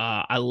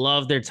 I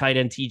love their tight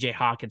end, TJ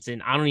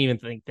Hawkinson. I don't even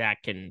think that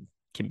can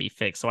be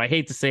fixed. So I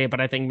hate to say it, but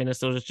I think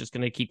Minnesota's just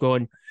going to keep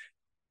going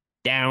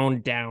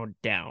down, down,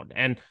 down.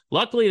 And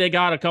luckily they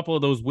got a couple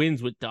of those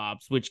wins with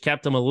Dobbs, which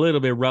kept them a little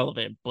bit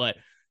relevant. But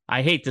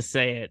I hate to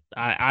say it.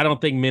 I don't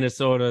think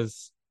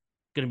Minnesota's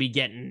going to be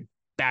getting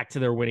back to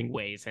their winning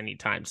ways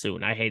anytime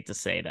soon. I hate to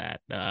say that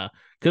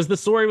because the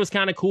story was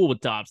kind of cool with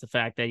Dobbs. The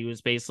fact that he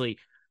was basically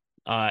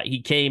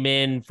he came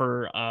in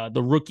for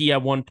the rookie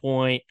at one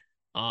point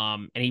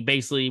and he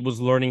basically was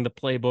learning the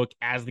playbook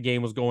as the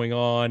game was going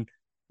on.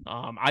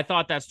 I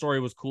thought that story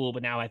was cool,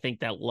 but now I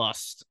think that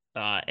lust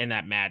and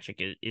that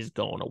magic is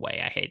going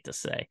away. I hate to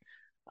say.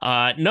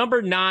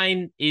 Number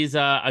 9 is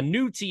a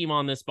new team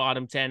on this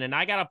bottom 10, and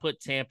I gotta put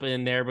Tampa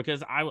in there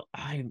because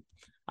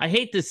I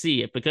hate to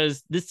see it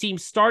because this team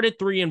started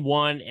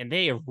 3-1 and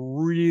they have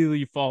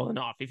really fallen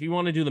off. If you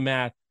want to do the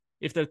math,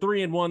 if they're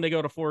 3-1, they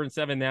go to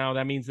 4-7 now.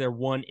 That means they're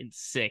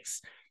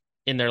 1-6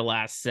 in their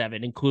last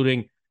 7,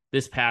 including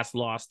this past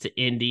loss to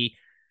Indy.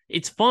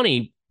 It's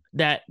funny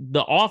that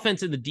the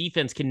offense and the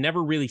defense can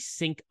never really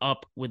sync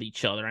up with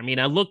each other. I mean,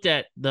 I looked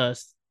at the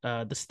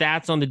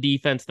stats on the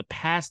defense. The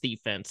pass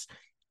defense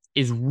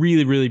is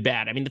really, really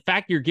bad. I mean, the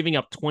fact you're giving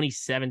up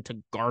 27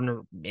 to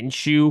Gardner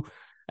Minshew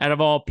out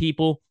of all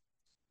people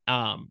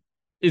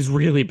is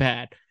really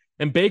bad.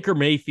 And Baker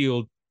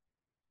Mayfield,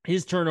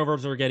 his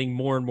turnovers are getting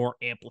more and more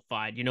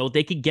amplified.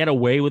 They could get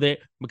away with it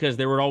because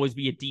there would always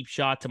be a deep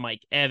shot to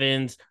Mike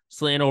Evans,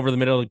 slant over the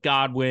middle of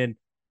Godwin.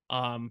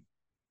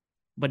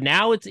 But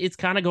now it's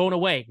kind of going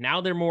away.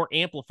 Now they're more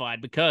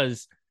amplified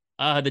because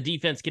the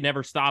defense can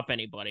never stop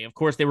anybody. Of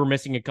course, they were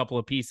missing a couple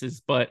of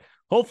pieces, but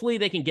hopefully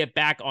they can get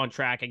back on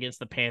track against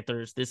the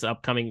Panthers this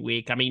upcoming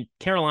week. I mean,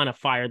 Carolina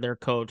fired their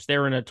coach.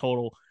 They're in a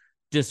total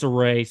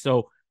disarray.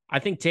 So I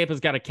think Tampa's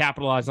got to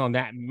capitalize on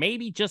that.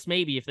 Maybe, just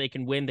maybe, if they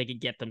can win, they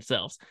could get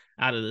themselves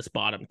out of this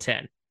bottom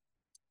 10.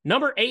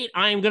 Number 8,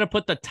 I am going to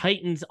put the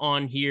Titans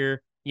on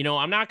here.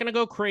 I'm not going to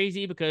go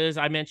crazy because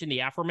I mentioned the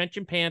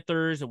aforementioned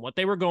Panthers and what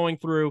they were going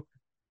through.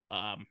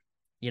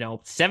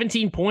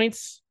 17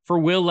 points for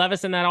Will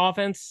Levis in that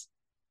offense.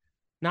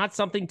 Not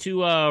something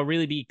to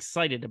really be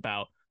excited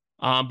about.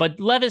 But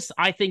Levis,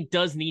 I think,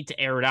 does need to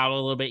air it out a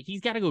little bit.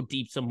 He's got to go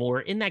deep some more.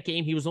 In that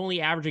game, he was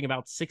only averaging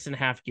about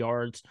 6.5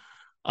 yards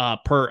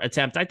per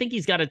attempt. I think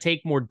he's got to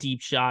take more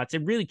deep shots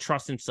and really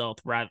trust himself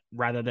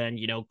rather than,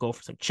 go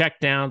for some check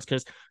downs.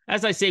 Because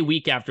as I say,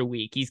 week after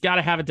week, he's got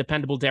to have a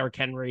dependable Derrick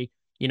Henry.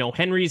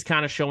 Henry's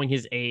kind of showing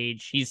his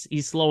age.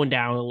 He's slowing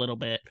down a little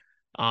bit.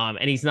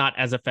 And he's not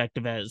as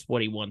effective as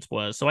what he once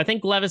was. So I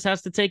think Levis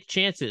has to take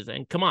chances.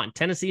 And come on,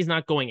 Tennessee's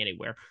not going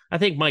anywhere. I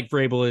think Mike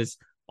Vrabel is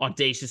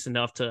audacious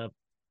enough to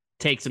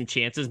take some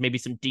chances, maybe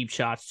some deep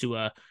shots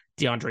to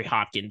DeAndre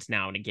Hopkins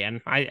now and again.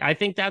 I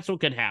think that's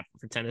what could happen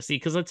for Tennessee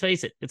because let's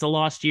face it, it's a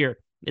lost year.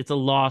 It's a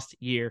lost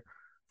year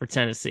for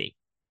Tennessee.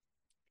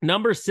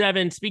 Number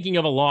 7, speaking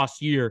of a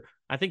lost year,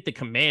 I think the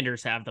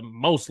Commanders have the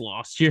most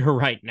lost year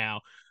right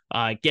now,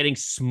 getting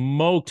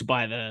smoked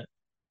by the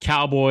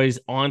Cowboys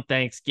on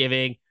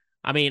Thanksgiving.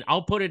 I mean,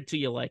 I'll put it to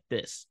you like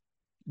this.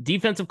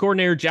 Defensive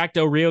coordinator Jack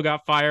Del Rio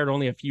got fired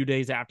only a few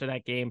days after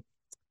that game.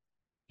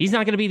 He's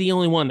not going to be the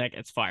only one that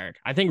gets fired.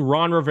 I think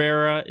Ron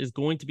Rivera is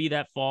going to be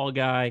that fall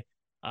guy.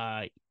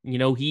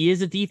 He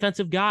is a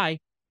defensive guy,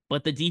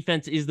 but the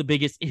defense is the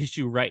biggest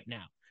issue right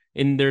now.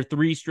 In their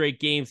 3 straight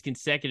games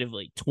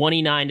consecutively,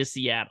 29 to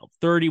Seattle,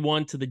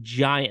 31 to the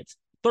Giants,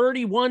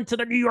 31 to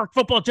the New York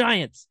Football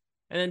Giants,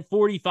 and then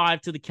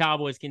 45 to the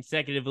Cowboys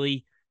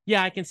consecutively.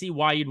 Yeah, I can see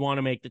why you'd want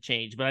to make the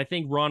change, but I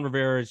think Ron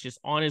Rivera is just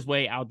on his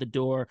way out the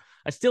door.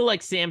 I still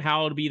like Sam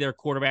Howell to be their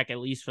quarterback at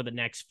least for the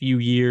next few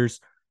years.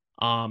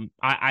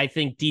 I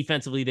think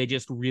defensively they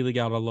just really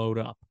got to load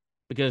up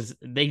because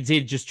they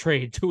did just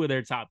trade 2 of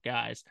their top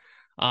guys.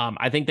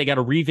 I think they got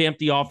to revamp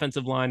the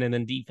offensive line and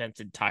then defense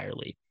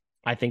entirely,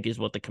 I think is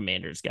what the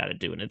Commanders got to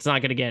do. And it's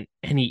not going to get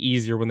any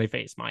easier when they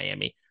face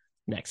Miami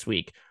next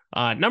week.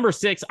 Number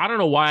 6, I don't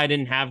know why I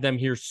didn't have them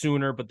here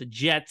sooner, but the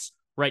Jets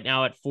right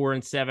now at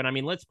 4-7. I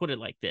mean, let's put it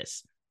like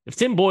this. If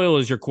Tim Boyle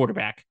is your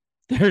quarterback,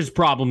 there's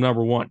problem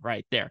number 1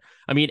 right there.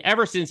 I mean,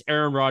 ever since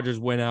Aaron Rodgers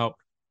went out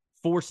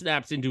 4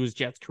 snaps into his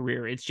Jets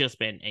career, it's just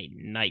been a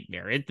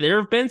nightmare.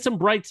 There have been some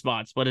bright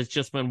spots, but it's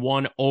just been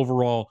one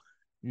overall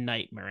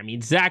nightmare. I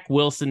mean, Zach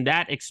Wilson,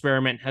 that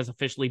experiment has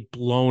officially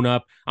blown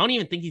up. I don't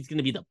even think he's going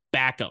to be the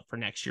backup for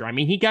next year. I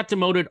mean, he got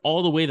demoted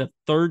all the way to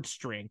 3rd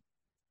string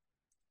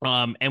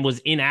and was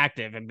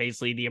inactive and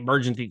basically the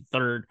emergency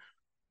 3rd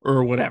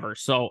or whatever.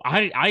 So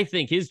I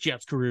think his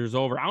Jets career is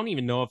over. I don't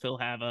even know if he'll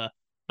have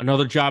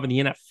another job in the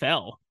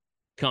NFL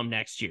come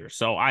next year.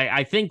 So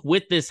I think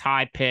with this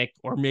high pick,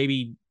 or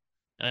maybe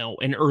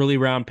an early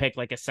round pick,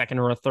 like a 2nd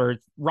or a 3rd,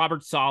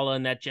 Robert Saleh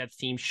and that Jets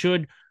team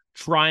should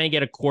try and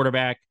get a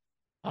quarterback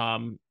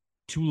to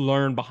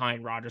learn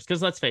behind Rodgers.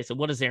 Because let's face it,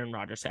 what does Aaron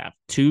Rodgers have?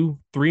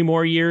 2-3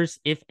 more years,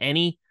 if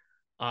any.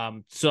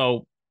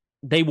 So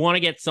they want to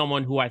get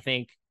someone who I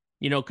think,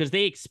 because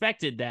they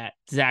expected that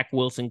Zach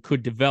Wilson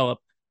could develop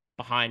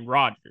behind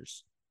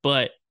Rodgers.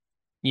 But,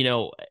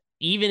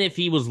 even if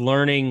he was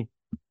learning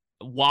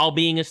while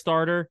being a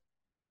starter,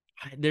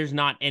 there's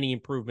not any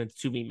improvements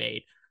to be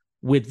made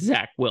with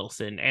Zach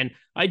Wilson. And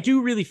I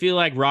do really feel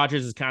like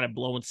Rodgers is kind of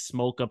blowing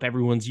smoke up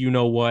everyone's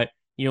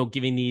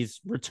giving these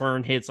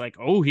return hits like,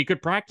 oh, he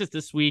could practice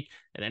this week.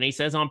 And then he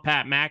says on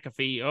Pat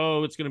McAfee,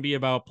 oh, it's going to be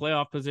about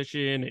playoff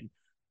position and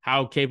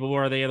how capable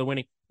are they of the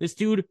winning. This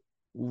dude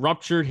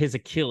ruptured his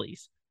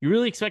Achilles. You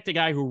really expect a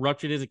guy who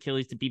ruptured his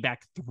Achilles to be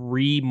back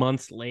 3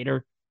 months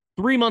later?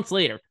 3 months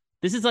later.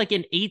 This is like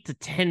an 8 to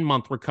 10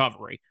 month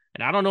recovery.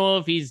 And I don't know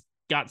if he's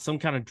got some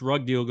kind of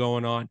drug deal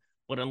going on,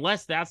 but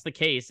unless that's the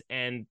case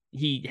and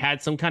he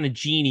had some kind of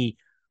genie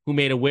who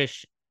made a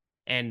wish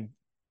and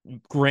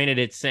granted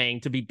it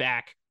saying to be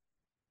back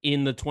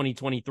in the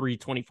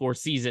 2023-24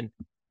 season,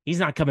 he's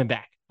not coming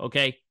back,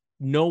 okay?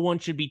 No one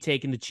should be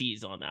taking the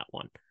cheese on that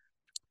one.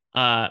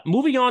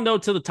 Moving on, though,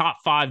 to the top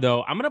 5,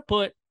 though, I'm going to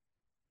put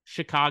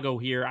Chicago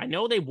here. I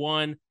know they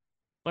won,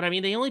 but I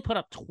mean, they only put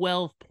up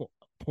 12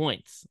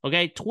 points,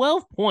 okay?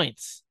 12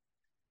 points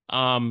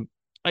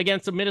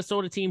against a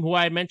Minnesota team who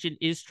I mentioned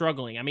is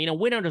struggling. I mean, a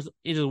win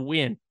is a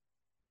win,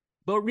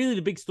 but really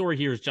the big story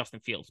here is Justin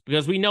Fields,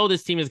 because we know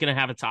this team is going to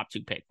have a top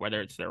 2 pick,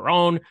 whether it's their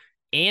own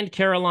and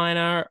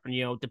Carolina,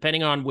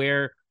 depending on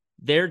where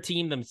their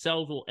team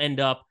themselves will end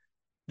up.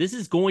 This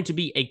is going to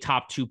be a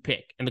top 2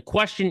 pick. And the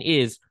question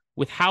is,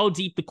 with how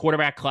deep the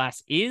quarterback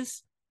class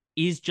is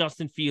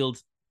Justin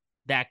Fields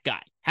that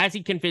guy? Has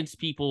he convinced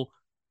people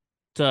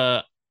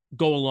to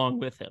go along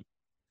with him?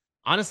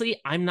 Honestly,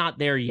 I'm not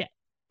there yet.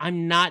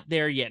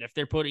 If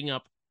they're putting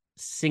up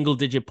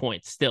single-digit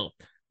points still.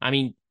 I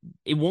mean,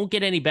 it won't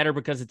get any better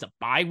because it's a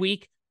bye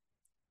week,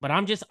 but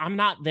I'm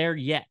not there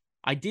yet.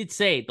 I did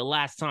say the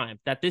last time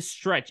that this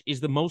stretch is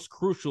the most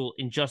crucial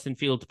in Justin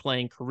Fields'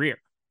 playing career,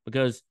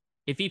 because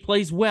if he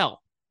plays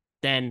well,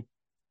 then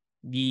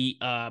the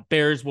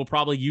Bears will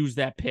probably use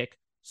that pick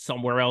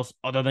somewhere else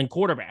other than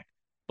quarterback.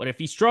 But if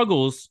he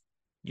struggles,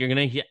 you're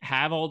going to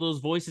have all those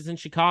voices in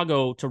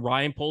Chicago to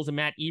Ryan Poles and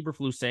Matt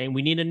Eberflus saying,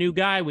 we need a new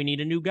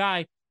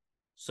guy.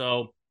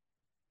 So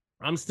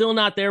I'm still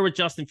not there with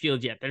Justin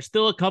Fields yet. There's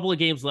still a couple of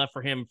games left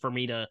for him for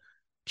me to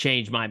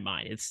change my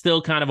mind. It's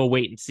still kind of a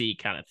wait and see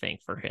kind of thing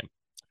for him.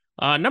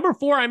 Number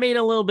 4, I made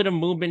a little bit of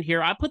movement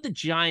here. I put the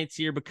Giants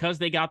here because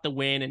they got the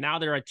win, and now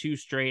they're at 2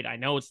 straight. I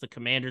know it's the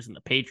Commanders and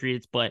the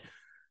Patriots, but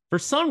for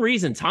some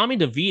reason, Tommy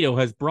DeVito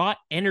has brought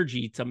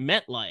energy to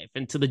MetLife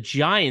and to the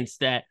Giants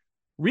that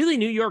really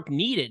New York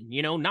needed.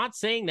 Not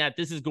saying that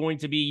this is going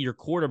to be your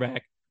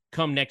quarterback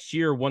come next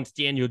year once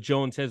Daniel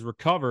Jones has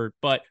recovered,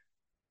 but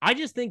I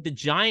just think the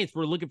Giants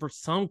were looking for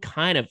some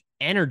kind of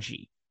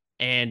energy,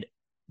 and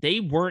they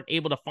weren't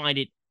able to find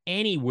it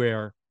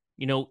anywhere,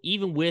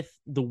 even with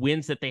the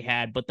wins that they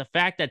had. But the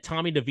fact that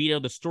Tommy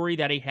DeVito, the story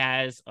that he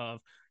has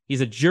of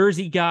he's a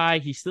Jersey guy,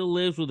 he still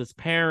lives with his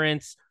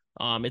parents.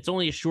 It's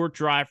only a short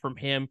drive from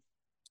him.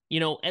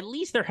 At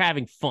least they're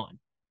having fun.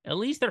 At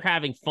least they're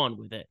having fun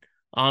with it.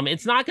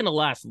 It's not going to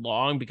last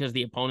long because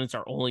the opponents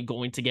are only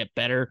going to get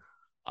better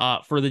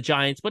for the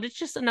Giants, but it's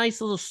just a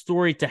nice little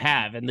story to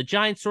have. And the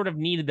Giants sort of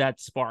needed that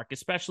spark,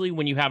 especially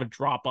when you have a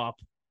drop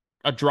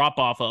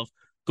off of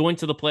going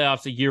to the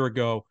playoffs a year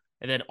ago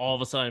and then all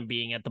of a sudden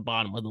being at the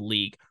bottom of the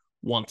league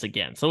once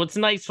again. So it's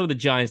nice for the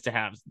Giants to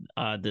have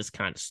this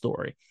kind of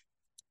story.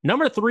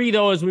 Number 3,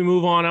 though, as we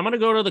move on, I'm going to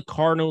go to the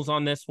Cardinals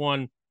on this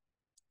one.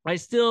 I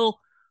still,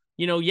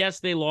 yes,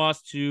 they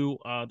lost to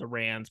the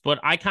Rams, but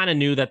I kind of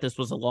knew that this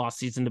was a lost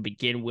season to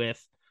begin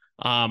with.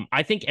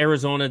 I think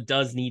Arizona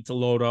does need to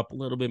load up a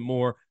little bit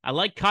more. I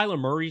like Kyler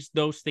Murray,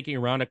 though, sticking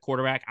around at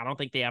quarterback. I don't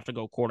think they have to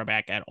go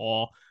quarterback at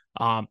all.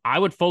 I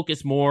would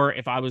focus more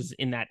if I was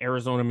in that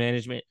Arizona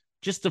management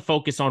just to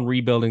focus on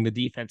rebuilding the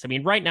defense. I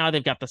mean, right now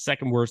they've got the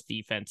second worst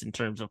defense in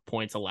terms of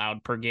points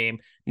allowed per game,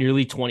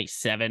 nearly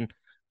 27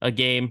 a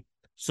game.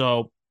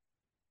 So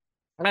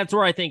that's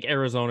where I think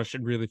Arizona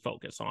should really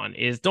focus on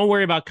is don't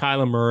worry about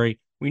Kyler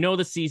Murray. We know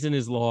the season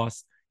is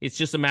lost. It's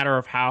just a matter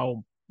of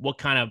what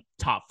kind of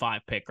top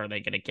 5 pick are they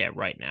going to get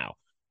right now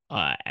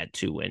at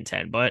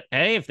 2-10. But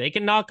hey, if they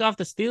can knock off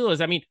the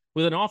Steelers, I mean,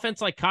 with an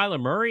offense like Kyler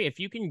Murray, if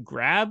you can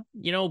grab,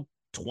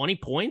 20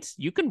 points,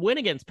 you can win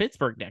against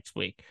Pittsburgh next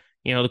week.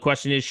 The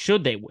question is,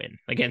 should they win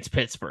against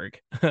Pittsburgh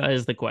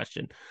is the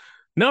question.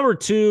 Number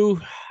 2,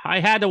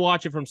 I had to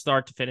watch it from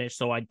start to finish,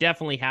 so I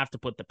definitely have to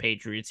put the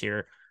Patriots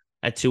here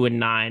at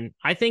 2-9.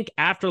 I think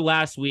after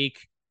last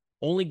week,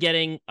 only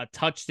getting a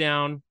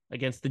touchdown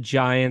against the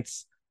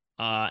Giants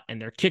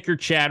and their kicker,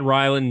 Chad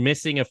Ryland,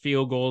 missing a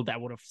field goal that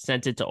would have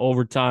sent it to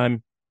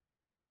overtime,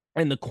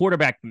 and the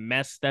quarterback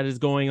mess that is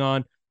going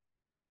on,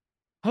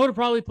 I would have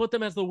probably put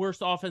them as the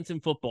worst offense in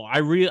football. I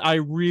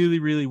really,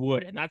 really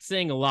would. And that's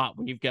saying a lot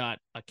when you've got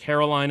a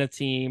Carolina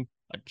team,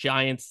 a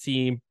Giants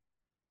team.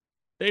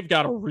 They've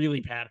got a really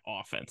bad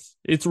offense.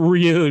 It's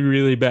really,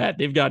 really bad.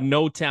 They've got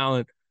no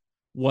talent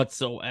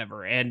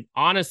whatsoever. And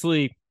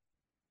honestly,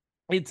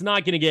 it's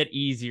not going to get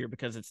easier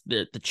because it's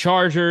the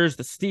Chargers,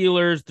 the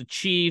Steelers, the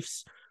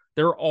Chiefs.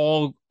 They're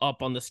all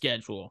up on the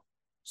schedule.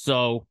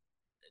 So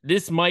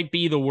this might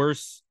be the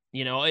worst.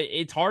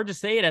 It's hard to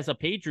say it as a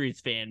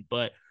Patriots fan,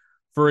 but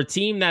for a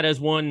team that has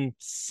won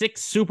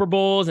 6 Super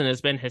Bowls and has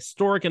been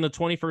historic in the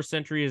 21st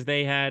century as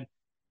they had,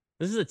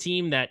 this is a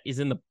team that is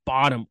in the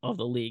bottom of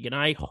the league. And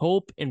I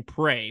hope and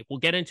pray, we'll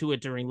get into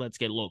it during Let's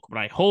Get Local, but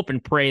I hope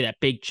and pray that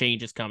big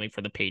change is coming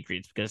for the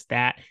Patriots because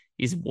that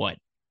is what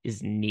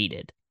is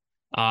needed.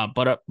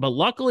 But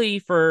luckily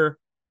for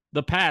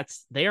the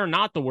Pats, they are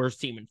not the worst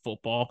team in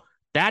football.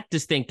 That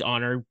distinct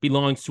honor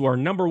belongs to our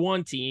number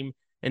 1 team,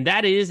 and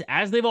that is,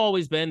 as they've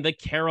always been, the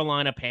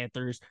Carolina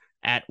Panthers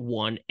at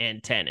 1-10.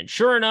 And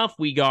sure enough,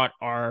 we got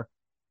our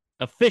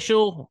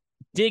official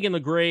dig in the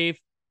grave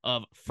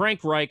of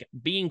Frank Reich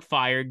being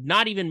fired,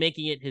 not even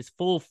making it his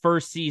full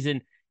first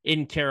season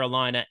in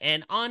Carolina.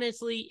 And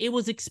honestly, it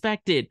was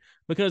expected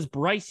because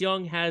Bryce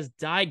Young has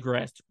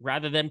digressed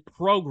rather than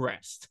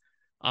progressed.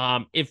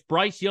 If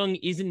Bryce Young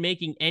isn't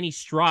making any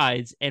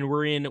strides and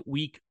we're in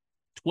week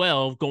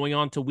 12 going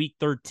on to week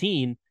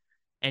 13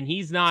 and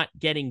he's not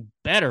getting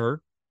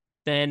better,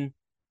 then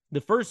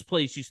the first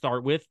place you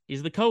start with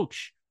is the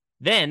coach.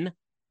 Then,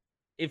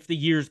 if the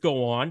years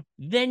go on,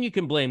 then you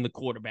can blame the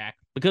quarterback.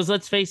 Because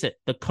let's face it,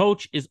 the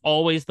coach is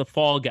always the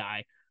fall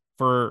guy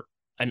for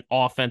an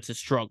offense's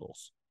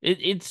struggles.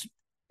 It's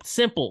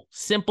simple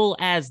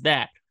as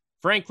that.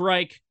 Frank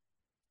Reich,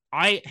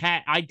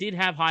 I did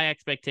have high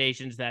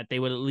expectations that they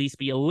would at least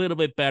be a little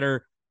bit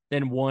better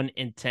than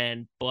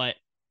 1-10, but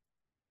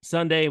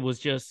Sunday was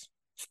just,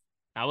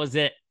 that was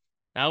it.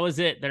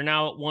 They're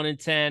now at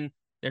 1-10.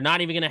 They're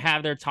not even going to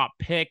have their top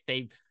pick.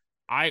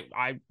 I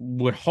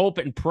would hope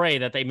and pray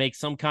that they make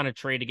some kind of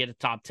trade to get a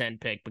top 10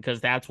 pick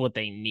because that's what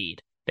they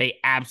need. They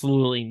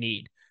absolutely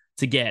need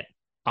to get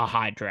a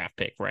high draft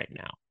pick right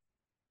now.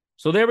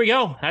 So there we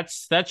go.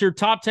 That's your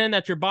top 10.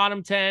 That's your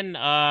bottom 10.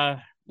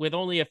 With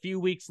only a few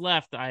weeks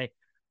left, I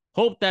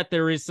hope that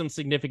there is some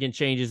significant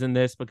changes in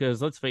this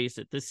because let's face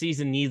it, this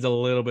season needs a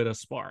little bit of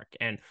spark.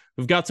 And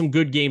we've got some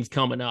good games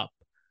coming up.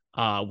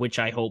 Which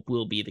I hope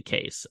will be the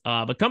case.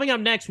 But coming up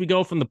next, we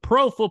go from the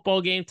pro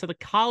football game to the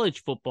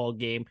college football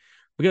game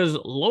because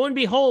lo and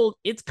behold,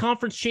 it's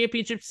conference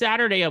championship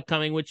Saturday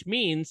upcoming, which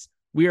means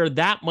we are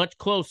that much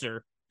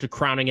closer to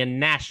crowning a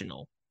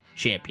national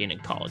champion in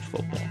college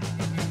football.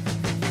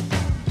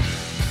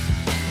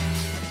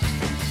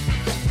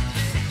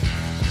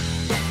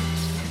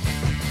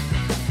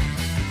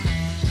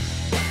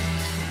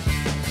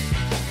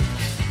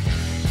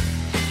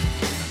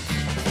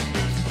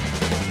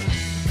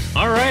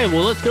 All right,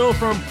 well, let's go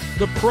from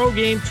the pro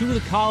game to the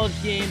college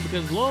game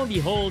because lo and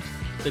behold,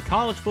 the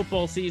college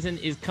football season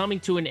is coming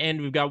to an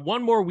end. We've got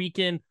one more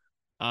weekend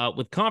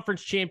with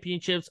conference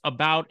championships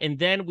about, and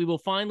then we will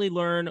finally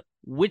learn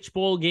which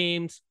bowl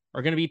games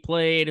are going to be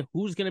played,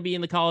 who's going to be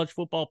in the college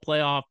football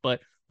playoff.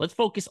 But let's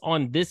focus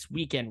on this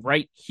weekend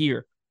right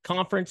here,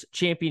 Conference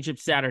Championship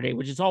Saturday,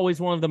 which is always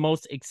one of the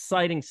most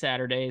exciting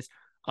Saturdays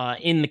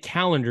in the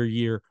calendar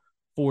year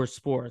for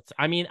sports.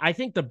 I mean, I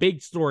think the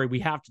big story we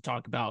have to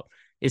talk about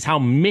is how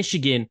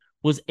Michigan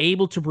was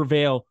able to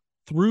prevail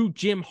through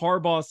Jim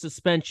Harbaugh's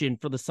suspension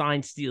for the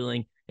sign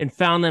stealing and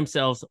found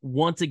themselves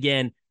once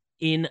again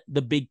in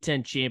the Big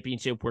Ten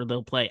championship where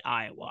they'll play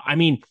Iowa. I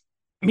mean,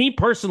 me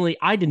personally,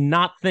 I did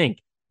not think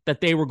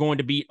that they were going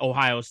to beat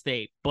Ohio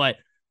State, but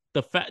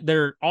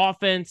their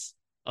offense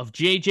of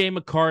J.J.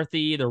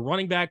 McCarthy, their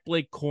running back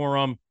Blake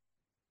Corum,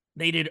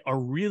 they did a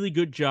really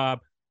good job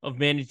of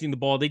managing the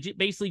ball. They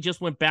basically just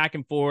went back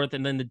and forth,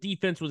 and then the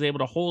defense was able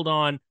to hold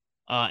on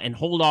and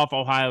hold off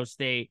Ohio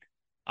State.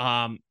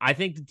 I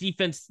think the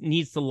defense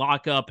needs to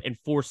lock up and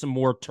force some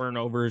more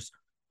turnovers.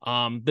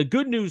 The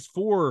good news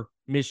for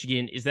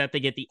Michigan is that they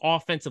get the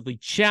offensively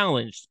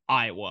challenged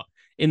Iowa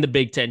in the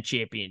Big Ten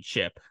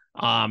championship.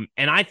 And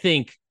I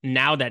think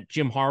now that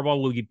Jim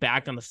Harbaugh will be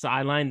back on the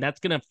sideline, that's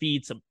going to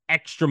feed some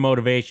extra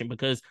motivation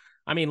because,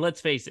 I mean,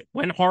 let's face it,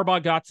 when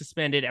Harbaugh got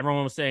suspended,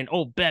 everyone was saying,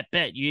 oh, bet.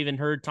 You even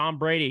heard Tom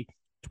Brady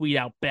tweet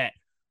out bet.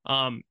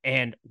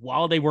 And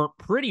while they weren't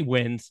pretty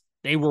wins,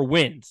 they were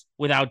wins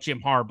without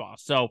Jim Harbaugh.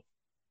 So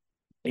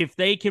if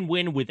they can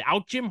win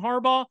without Jim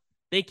Harbaugh,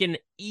 they can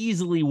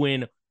easily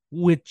win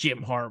with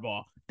Jim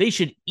Harbaugh. They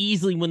should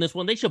easily win this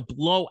one. They should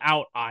blow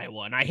out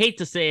Iowa. And I hate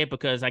to say it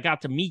because I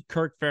got to meet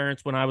Kirk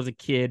Ferentz when I was a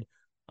kid,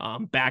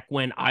 back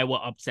when Iowa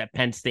upset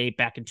Penn State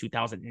back in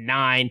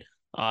 2009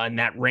 in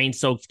that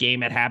rain-soaked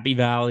game at Happy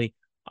Valley.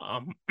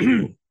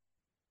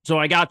 So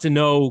I got to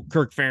know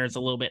Kirk Ferentz a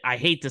little bit. I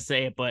hate to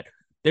say it, but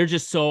they're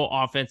just so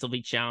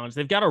offensively challenged.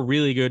 They've got a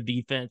really good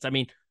defense. I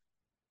mean,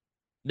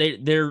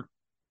 their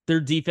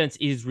defense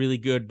is really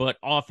good, but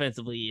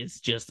offensively is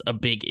just a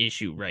big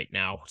issue right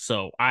now.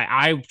 So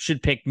I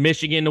should pick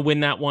Michigan to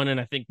win that one, and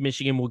I think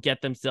Michigan will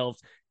get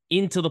themselves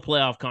into the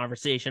playoff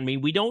conversation. I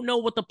mean, we don't know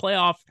what the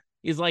playoff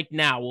is like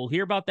now. We'll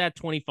hear about that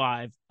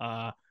 25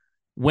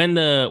 when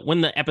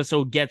the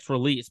episode gets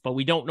released, but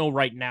we don't know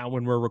right now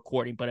when we're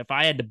recording. But if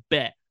I had to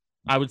bet,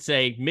 I would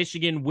say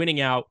Michigan winning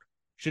out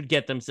should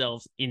get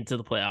themselves into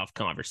the playoff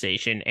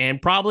conversation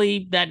and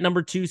probably that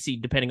number 2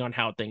 seed, depending on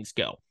how things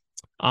go.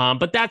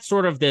 But that's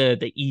sort of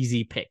the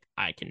easy pick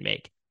I can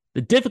make.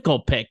 The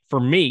difficult pick for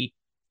me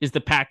is the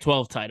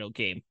Pac-12 title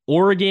game.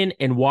 Oregon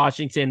and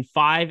Washington,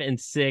 5 and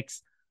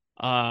 6.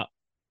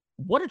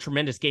 What a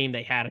tremendous game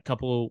they had a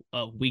couple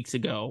of weeks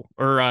ago,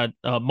 or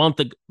a month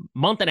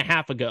and a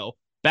half ago,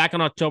 back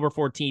on October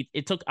 14th.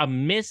 It took a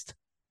missed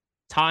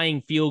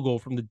tying field goal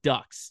from the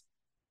Ducks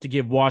to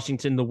give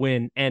Washington the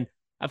win. And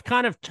I've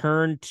kind of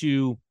turned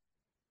to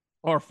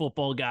our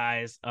football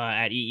guys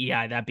at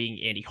EEI, that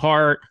being Andy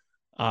Hart,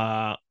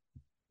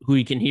 who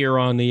you can hear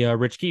on the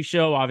Rich Keefe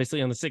show,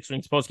 obviously on the Six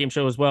Rings postgame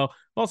show as well.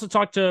 I've also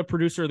talked to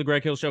producer of the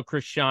Greg Hill show,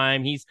 Chris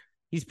Scheim.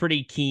 He's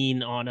pretty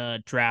keen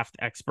on draft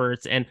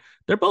experts, and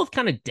they're both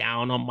kind of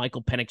down on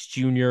Michael Penix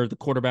Jr., the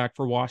quarterback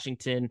for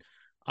Washington.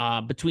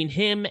 Between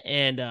him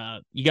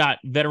and you got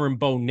veteran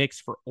Bo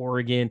Nix for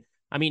Oregon.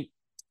 I mean,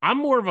 I'm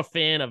more of a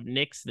fan of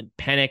Nix than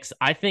Penix.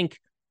 I think,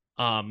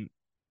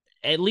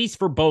 at least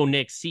for Bo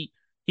Nix,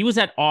 he was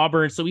at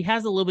Auburn, so he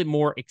has a little bit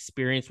more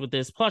experience with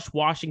this. Plus,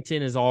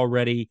 Washington is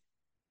already,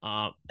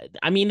 I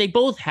mean, they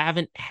both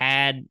haven't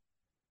had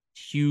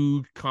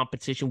huge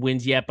competition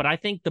wins yet, but I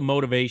think the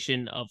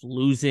motivation of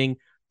losing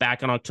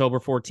back on October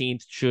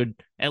 14th should,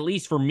 at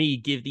least for me,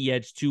 give the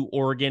edge to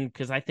Oregon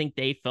because I think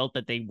they felt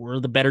that they were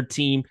the better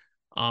team,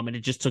 and it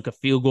just took a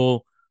field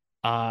goal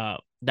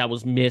that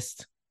was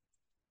missed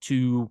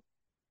to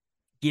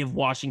give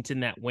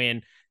Washington that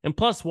win. And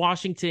plus,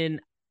 Washington,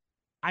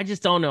 I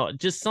just don't know.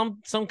 Just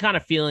some kind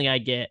of feeling I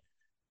get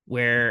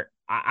where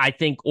I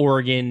think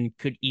Oregon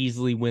could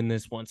easily win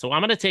this one. So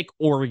I'm going to take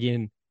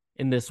Oregon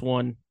in this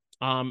one.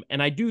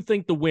 And I do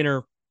think the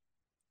winner,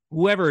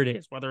 whoever it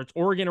is, whether it's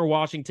Oregon or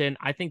Washington,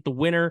 I think the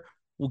winner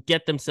will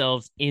get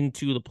themselves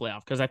into the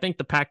playoff because I think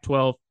the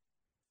Pac-12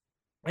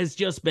 has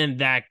just been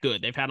that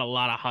good. They've had a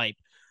lot of hype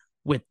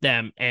with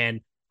them.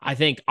 And I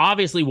think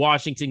obviously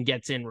Washington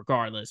gets in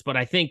regardless, but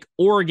I think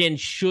Oregon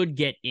should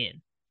get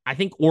in. I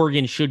think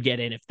Oregon should get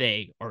in if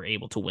they are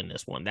able to win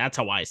this one. That's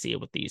how I see it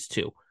with these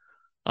two.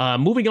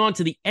 Moving on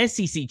to the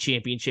SEC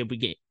championship,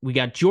 we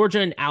got Georgia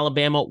and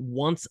Alabama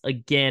once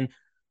again.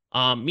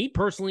 Me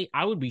personally,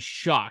 I would be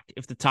shocked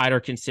if the Tide are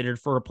considered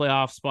for a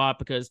playoff spot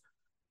because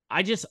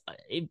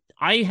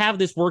I have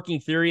this working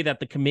theory that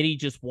the committee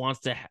just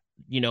wants to,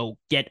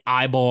 get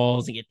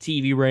eyeballs and get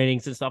TV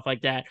ratings and stuff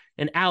like that.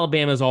 And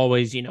Alabama's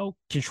always,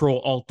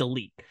 control alt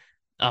delete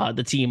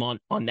the team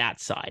on that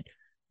side.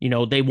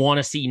 They want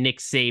to see Nick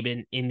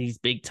Saban in these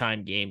big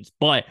time games,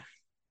 but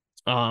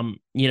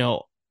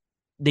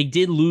they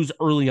did lose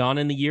early on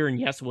in the year, and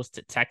yes, it was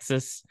to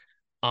Texas.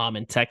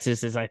 And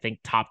Texas is, I think,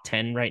 top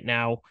 10 right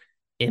now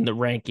in the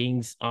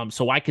rankings.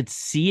 So I could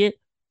see it,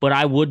 but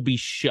I would be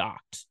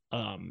shocked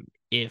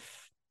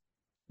if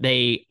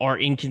they are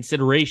in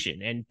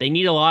consideration. And they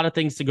need a lot of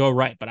things to go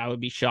right, but I would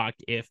be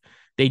shocked if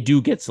they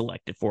do get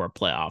selected for a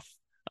playoff.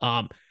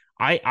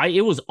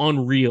 It was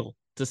unreal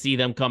to see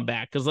them come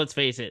back because let's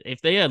face it,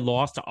 if they had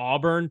lost to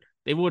Auburn,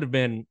 they would have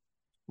been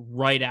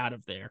right out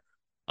of there.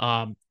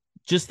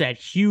 Just that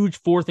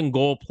huge 4th and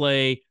goal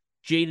play,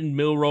 Jaden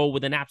Milroe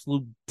with an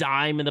absolute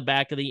dime in the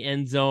back of the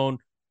end zone.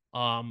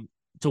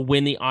 to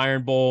win the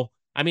Iron Bowl.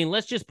 I mean,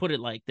 let's just put it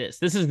like this.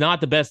 This is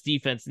not the best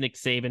defense Nick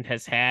Saban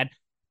has had,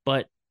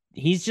 but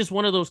he's just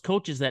one of those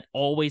coaches that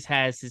always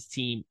has his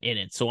team in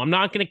it. So I'm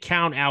not going to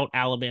count out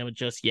Alabama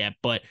just yet,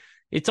 but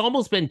it's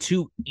almost been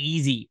too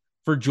easy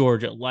for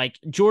Georgia. Like,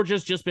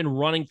 Georgia's just been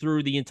running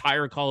through the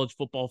entire college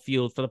football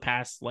field for the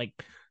past like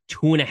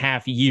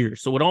 2.5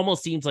 years. So it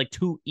almost seems like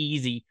too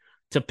easy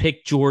to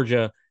pick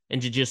Georgia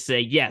and to just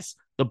say, yes,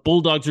 the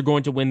Bulldogs are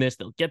going to win this.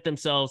 They'll get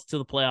themselves to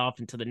the playoff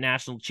and to the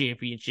national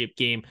championship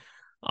game.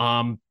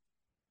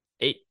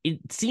 It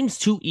seems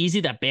too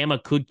easy that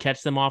Bama could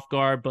catch them off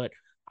guard, but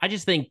I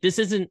just think this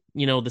isn't,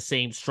 the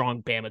same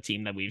strong Bama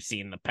team that we've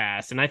seen in the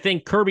past. And I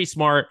think Kirby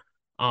Smart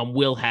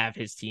will have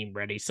his team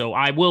ready. So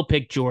I will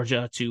pick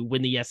Georgia to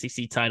win the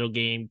SEC title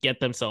game, get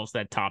themselves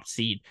that top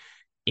seed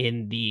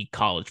in the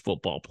college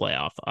football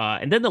playoff.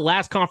 And then the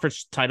last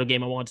conference title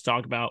game I wanted to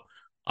talk about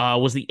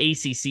was the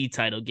ACC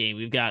title game.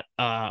 We've got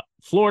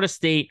Florida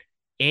State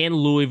and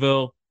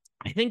Louisville.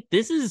 I think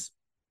this is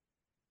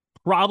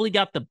probably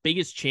got the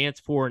biggest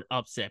chance for an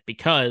upset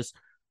because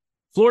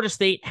Florida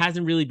State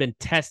hasn't really been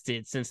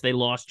tested since they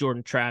lost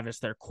Jordan Travis,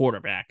 their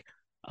quarterback,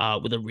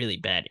 with a really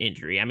bad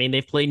injury. I mean,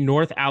 they've played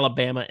North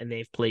Alabama and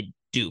they've played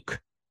Duke.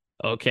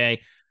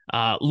 Okay.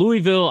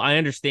 Louisville, I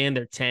understand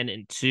they're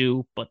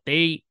 10-2, but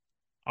they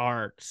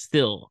are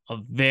still a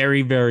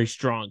very, very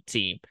strong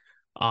team.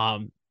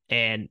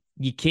 And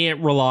you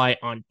can't rely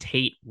on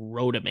Tate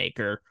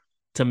Rodemaker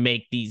to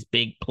make these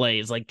big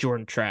plays like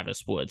Jordan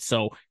Travis would.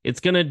 So it's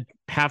going to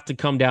have to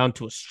come down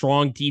to a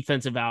strong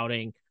defensive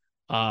outing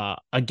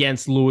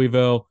against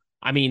Louisville.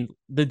 I mean,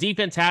 the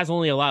defense has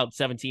only allowed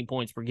 17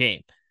 points per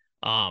game.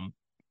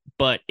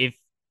 But if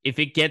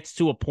it gets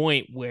to a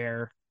point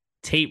where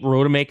Tate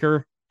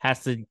Rodemaker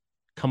has to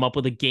come up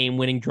with a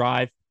game-winning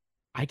drive,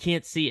 I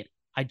can't see it.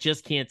 I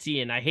just can't see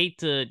it. And I hate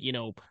to,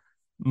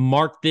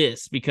 mark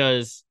this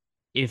because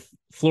if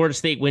Florida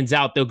State wins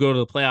out, they'll go to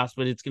the playoffs,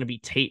 but it's going to be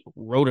Tate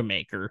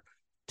Rodemaker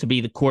to be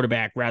the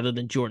quarterback rather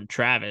than Jordan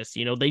Travis.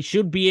 They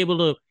should be able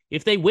to,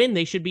 if they win,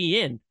 they should be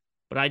in.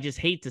 But I just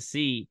hate to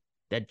see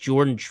that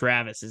Jordan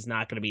Travis is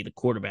not going to be the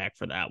quarterback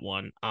for that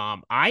one.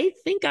 I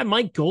think I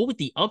might go with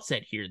the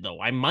upset here, though.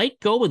 I might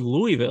go with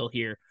Louisville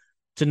here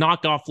to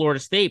knock off Florida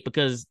State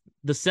because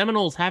the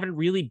Seminoles haven't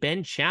really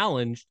been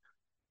challenged.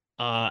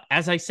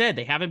 As I said,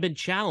 they haven't been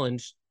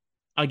challenged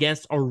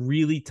against a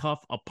really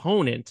tough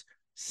opponent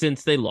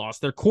since they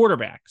lost their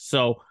quarterback.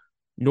 So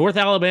North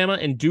Alabama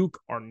and Duke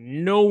are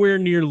nowhere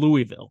near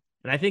Louisville.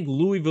 And I think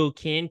Louisville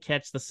can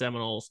catch the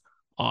Seminoles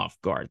off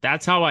guard.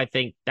 That's how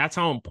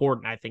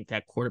important I think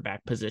that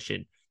quarterback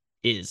position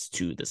is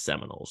to the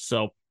Seminoles.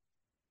 So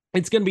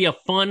it's going to be a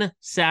fun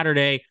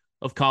Saturday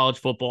of college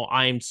football.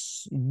 I'm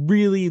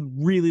really,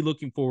 really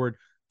looking forward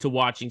to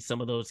watching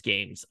some of those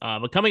games.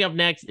 But coming up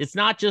next, it's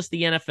not just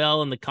the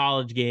NFL and the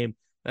college game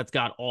that's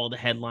got all the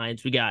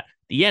headlines. We got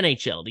the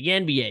NHL, the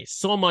NBA,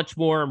 so much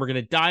more. And we're going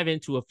to dive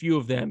into a few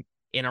of them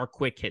in our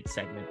quick hit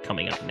segment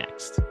coming up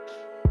next.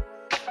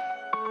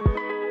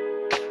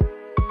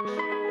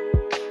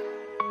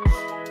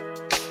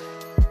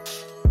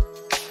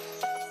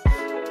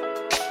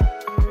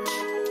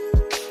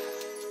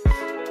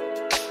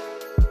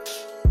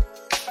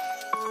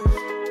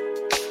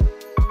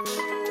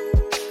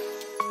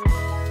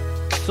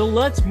 So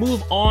let's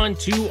move on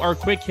to our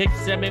quick hit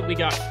segment. We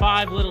got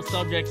 5 little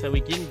subjects that we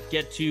didn't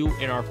get to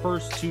in our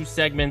first 2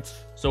 segments.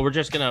 So we're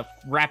just going to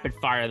rapid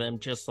fire them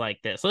just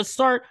like this. Let's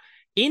start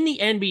in the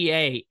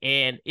NBA.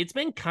 And it's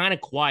been kind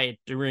of quiet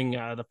during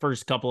the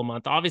first couple of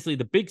months. Obviously,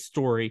 the big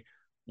story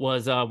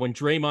was when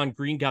Draymond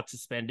Green got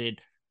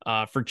suspended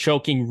for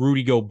choking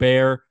Rudy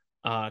Gobert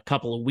a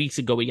couple of weeks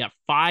ago. He got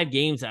 5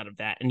 games out of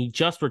that. And he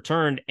just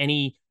returned and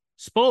he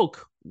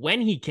spoke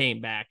when he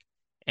came back.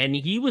 And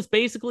he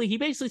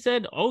basically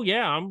said, "Oh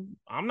yeah,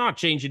 I'm not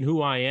changing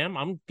who I am.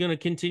 I'm gonna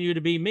continue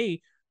to be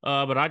me,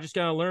 but I just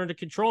gotta learn to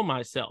control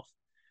myself."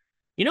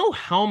 You know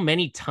how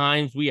many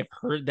times we have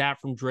heard that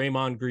from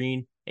Draymond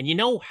Green, and you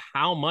know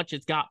how much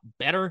it's got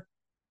better?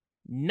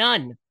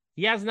 None.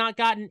 He has not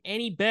gotten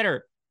any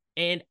better.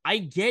 And I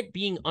get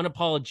being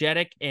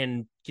unapologetic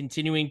and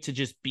continuing to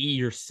just be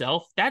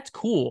yourself. That's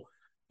cool.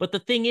 But the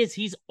thing is,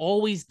 he's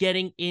always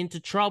getting into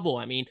trouble.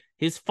 I mean,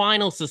 his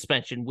final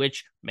suspension,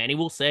 which many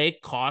will say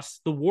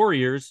cost the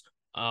Warriors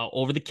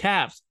over the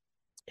Cavs,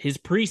 his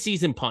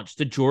preseason punch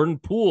to Jordan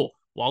Poole,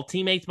 while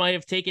teammates might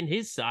have taken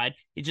his side,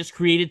 it just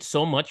created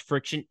so much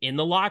friction in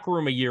the locker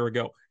room a year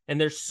ago. And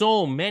there's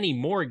so many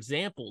more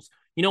examples.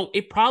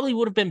 It probably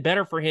would have been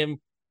better for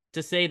him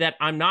to say that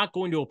I'm not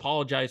going to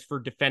apologize for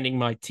defending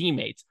my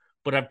teammates,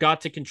 but I've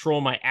got to control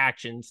my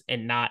actions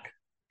and not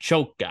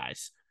choke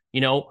guys.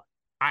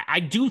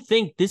 I do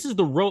think this is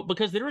the road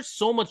because there is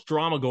so much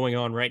drama going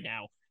on right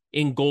now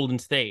in Golden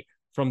State.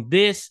 From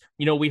this,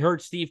 we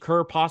heard Steve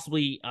Kerr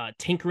possibly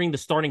tinkering the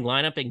starting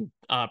lineup and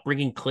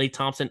bringing Klay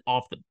Thompson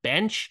off the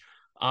bench.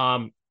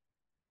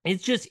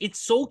 It's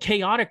so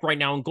chaotic right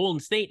now in Golden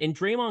State, and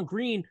Draymond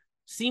Green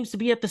seems to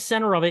be at the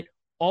center of it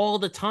all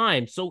the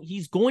time. So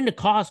he's going to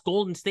cost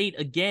Golden State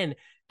again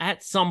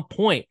at some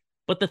point.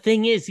 But the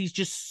thing is, he's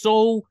just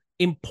so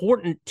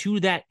important to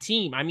that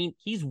team. I mean,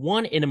 he's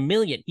 1 in a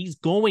million. He's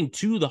going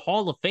to the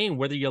Hall of Fame,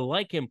 whether you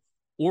like him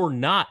or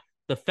not.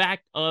 The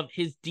fact of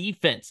his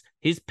defense,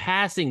 his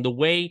passing, the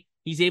way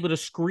he's able to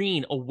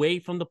screen away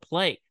from the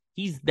play.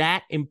 He's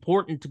that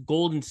important to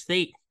Golden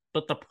State.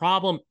 But the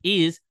problem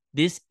is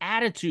this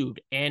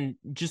attitude and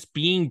just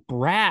being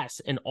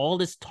brass and all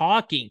this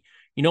talking.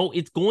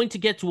 It's going to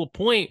get to a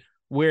point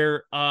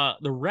where the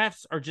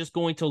refs are just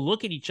going to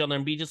look at each other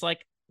and be just like,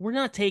 we're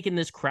not taking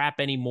this crap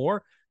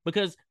anymore,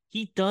 because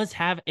he does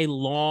have a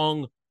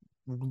long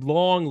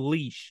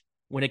leash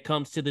when it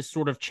comes to this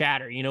sort of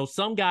chatter.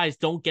 Some guys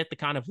don't get the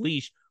kind of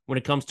leash when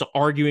it comes to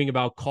arguing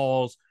about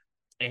calls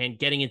and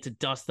getting into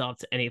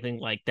dust-ups, anything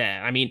like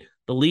that. I mean,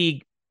 the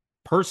league,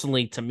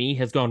 personally, to me,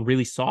 has gone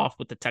really soft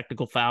with the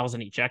technical fouls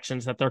and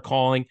ejections that they're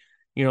calling,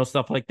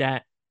 stuff like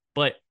that.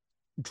 But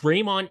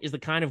Draymond is the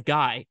kind of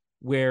guy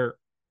where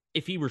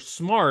if he were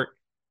smart,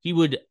 he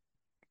would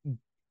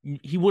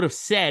have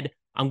said,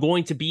 I'm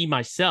going to be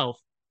myself,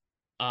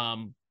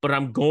 but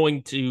I'm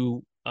going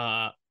to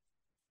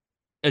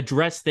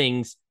address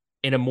things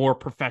in a more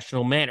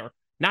professional manner.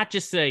 Not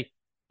just say,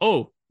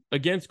 oh,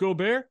 against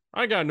Gobert,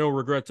 I got no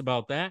regrets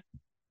about that.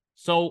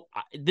 So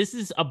this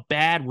is a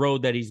bad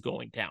road that he's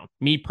going down.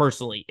 Me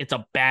personally, it's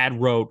a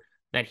bad road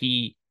that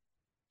he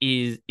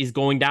is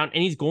going down,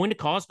 and he's going to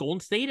cost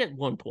Golden State at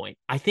one point.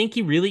 I think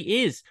he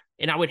really is.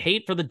 And I would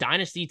hate for the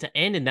dynasty to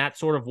end in that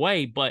sort of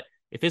way. But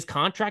if his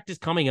contract is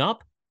coming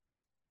up,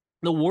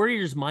 the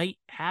Warriors might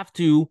have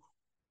to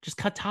just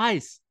cut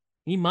ties.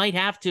 He might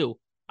have to.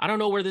 I don't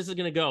know where this is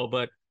going to go,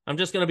 but I'm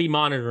just going to be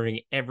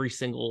monitoring every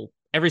single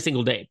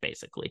day,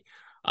 basically.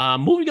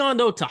 Moving on,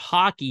 though, to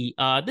hockey,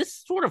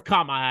 this sort of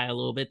caught my eye a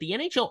little bit. The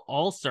NHL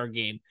All-Star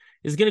Game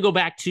is going to go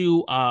back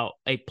to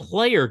a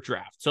player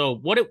draft. So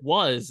what it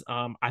was,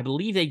 I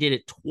believe they did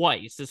it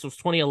twice. This was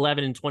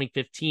 2011 and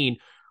 2015,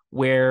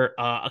 where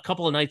a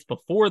couple of nights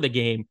before the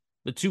game,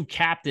 the two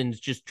captains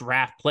just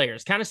draft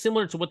players, kind of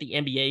similar to what the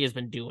NBA has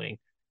been doing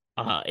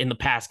in the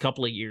past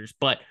couple of years.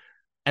 But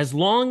as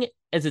long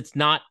as it's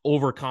not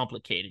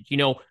overcomplicated,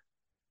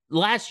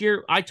 last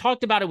year, I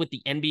talked about it with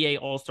the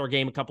NBA All-Star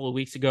Game a couple of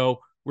weeks ago,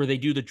 where they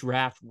do the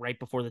draft right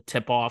before the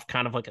tip-off,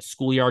 kind of like a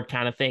schoolyard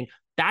kind of thing.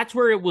 That's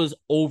where it was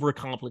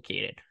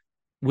overcomplicated.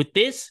 With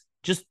this,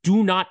 just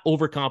do not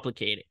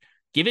overcomplicate it.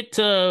 Give it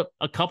to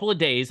a couple of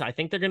days. I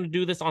think they're going to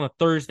do this on a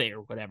Thursday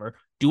or whatever.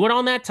 Do it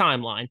on that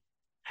timeline.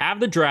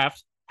 Have the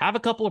draft. Have a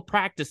couple of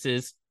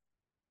practices,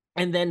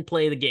 and then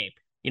play the game.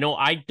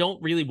 I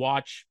don't really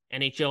watch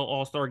NHL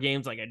All-Star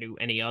games like I do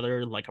any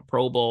other, like a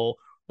Pro Bowl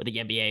or the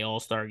NBA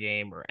All-Star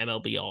Game or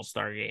MLB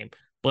All-Star Game.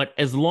 But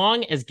as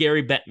long as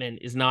Gary Bettman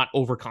is not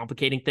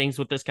overcomplicating things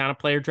with this kind of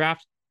player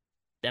draft,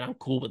 then I'm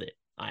cool with it.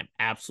 I'm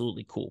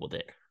absolutely cool with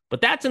it.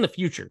 But that's in the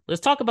future.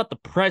 Let's talk about the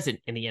present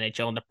in the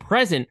NHL. And the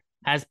present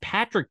has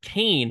Patrick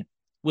Kane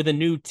with a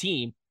new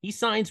team. He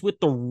signs with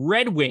the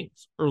Red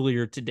Wings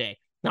earlier today.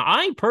 Now,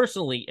 I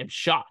personally am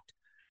shocked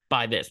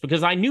by this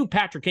because I knew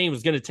Patrick Kane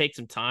was going to take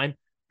some time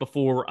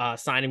before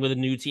signing with a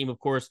new team. Of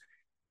course,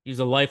 he's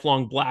a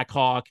lifelong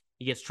Blackhawk.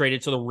 He gets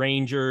traded to the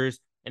Rangers,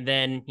 and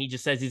then he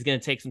just says he's going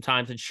to take some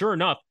time. And sure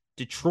enough,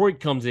 Detroit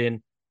comes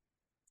in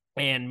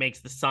and makes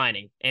the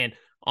signing. And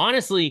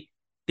honestly,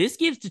 this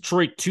gives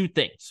Detroit two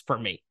things for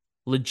me: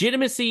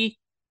 legitimacy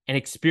and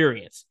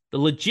experience. The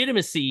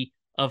legitimacy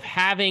of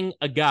having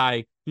a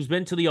guy who's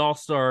been to the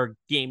All-Star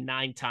game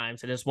 9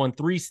 times and has won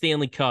 3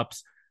 Stanley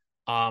Cups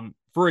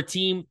for a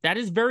team that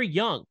is very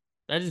young.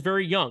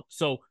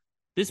 So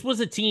this was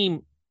a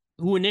team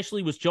who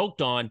initially was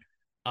joked on.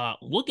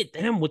 Look at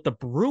them with the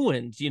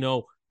Bruins,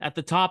 at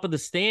the top of the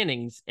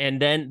standings. And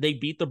then they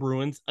beat the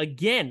Bruins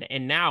again.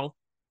 And now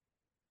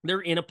they're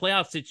in a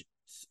playoff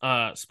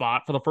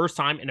spot for the first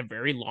time in a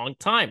very long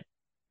time.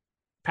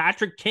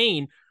 Patrick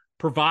Kane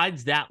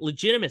provides that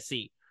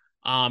legitimacy.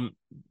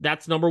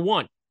 That's number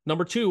one.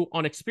 Number two,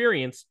 on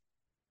experience,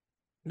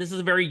 this is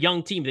a very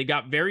young team. They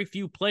got very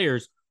few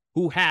players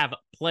who have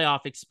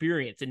playoff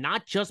experience, and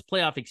not just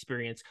playoff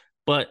experience,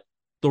 but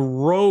the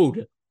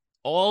road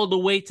all the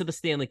way to the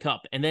Stanley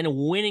Cup and then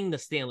winning the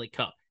Stanley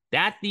Cup.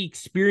 That's the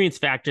experience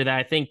factor that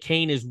I think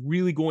Kane is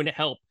really going to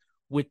help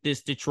with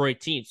this Detroit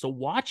team. So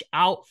watch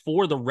out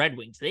for the Red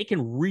Wings. They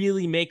can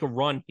really make a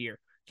run here,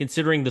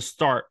 considering the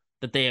start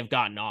that they have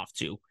gotten off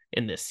to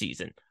in this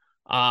season.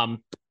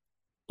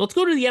 Let's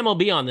go to the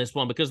MLB on this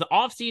one, because the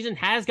offseason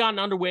has gotten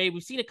underway.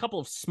 We've seen a couple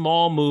of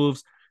small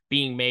moves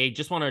being made.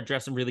 Just want to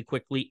address them really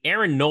quickly.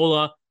 Aaron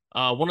Nola,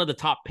 one of the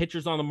top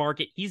pitchers on the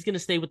market. He's going to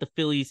stay with the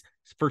Phillies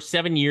for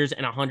 7 years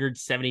and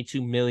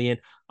 $172 million.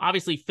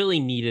 Obviously,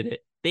 Philly needed it.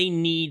 They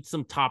need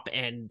some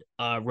top-end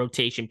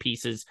rotation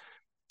pieces.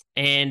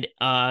 And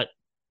I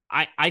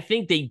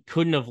think they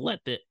couldn't have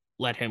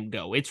let him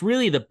go. It's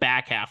really the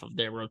back half of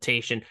their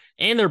rotation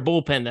and their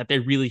bullpen that they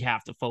really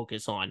have to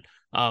focus on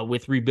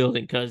with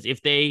rebuilding, because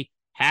if they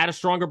had a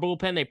stronger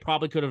bullpen, they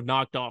probably could have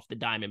knocked off the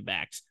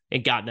Diamondbacks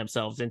and gotten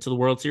themselves into the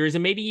World Series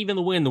and maybe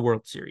even win the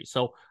World Series.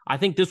 So I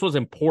think this was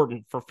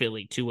important for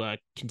Philly to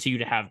continue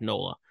to have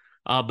Nola.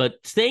 But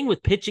staying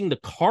with pitching, the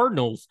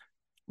Cardinals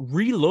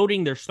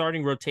reloading their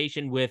starting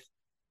rotation with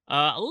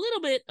a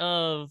little bit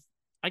of,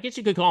 I guess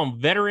you could call them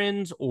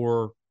veterans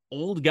or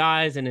old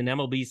guys in an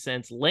MLB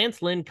sense.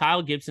 Lance Lynn,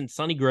 Kyle Gibson,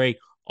 Sonny Gray,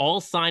 all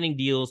signing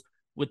deals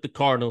with the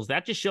Cardinals.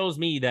 That just shows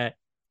me that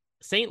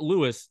St.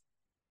 Louis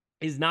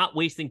is not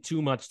wasting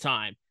too much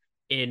time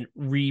in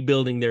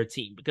rebuilding their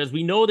team, because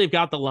we know they've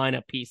got the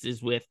lineup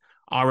pieces with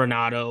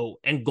Arenado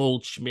and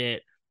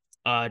Goldschmidt,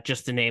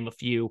 just to name a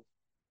few.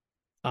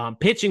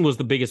 Pitching was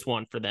the biggest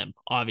one for them,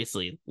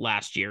 obviously,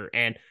 last year.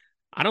 And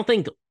I don't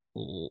think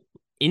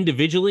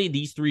individually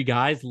these three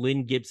guys,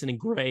 Lynn, Gibson, and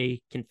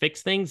Gray, can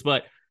fix things.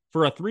 But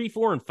for a 3,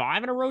 4, and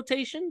 5 in a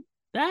rotation,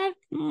 that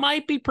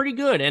might be pretty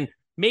good. And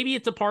maybe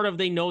it's a part of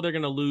they know they're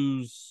going to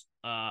lose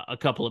a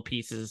couple of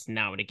pieces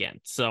now and again.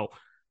 So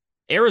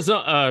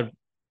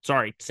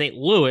St.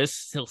 Louis,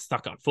 still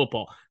stuck on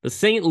football. The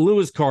St.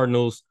 Louis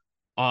Cardinals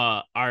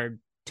are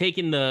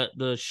taking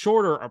the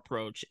shorter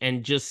approach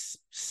and just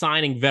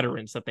signing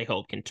veterans that they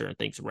hope can turn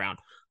things around.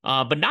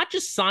 But not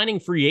just signing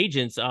free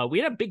agents. We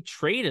had a big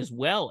trade as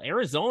well.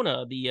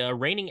 Arizona, the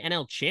reigning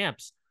NL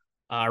champs,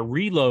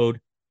 reload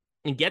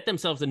and get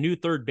themselves a new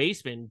third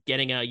baseman,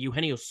 getting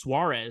Eugenio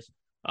Suarez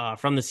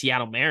from the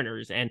Seattle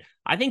Mariners. And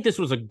I think this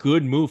was a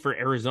good move for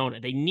Arizona.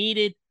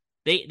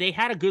 They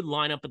had a good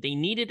lineup, but they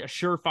needed a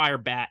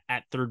surefire bat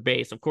at third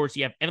base. Of course,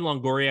 you have Evan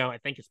Longoria, I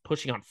think is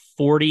pushing on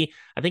 40.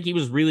 I think he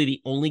was really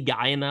the only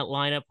guy in that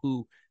lineup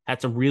who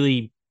had some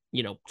really,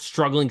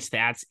 struggling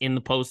stats in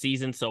the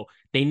postseason. So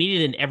they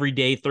needed an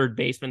everyday third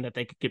baseman that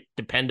they could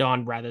depend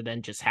on rather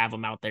than just have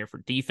him out there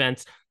for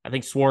defense. I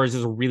think Suarez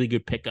is a really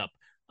good pickup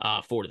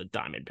for the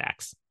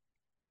Diamondbacks.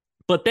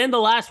 But then the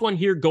last one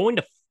here, going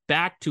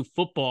back to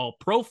football,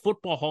 Pro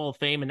Football Hall of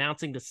Fame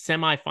announcing the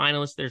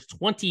semifinalists. There's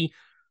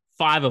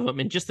 25 of them,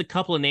 and just a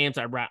couple of names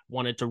I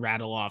wanted to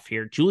rattle off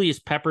here. Julius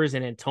Peppers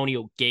and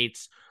Antonio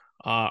Gates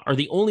are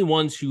the only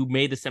ones who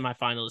made the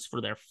semifinalists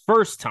for their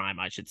first time,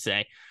 I should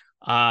say.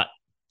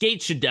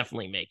 Gates should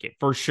definitely make it,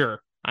 for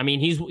sure. I mean,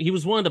 he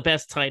was one of the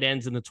best tight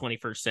ends in the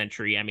 21st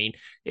century. I mean,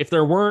 if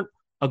there weren't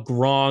a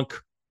Gronk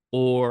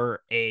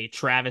or a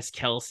Travis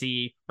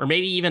Kelce or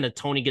maybe even a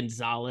Tony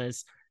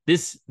Gonzalez,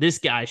 this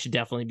guy should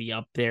definitely be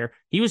up there.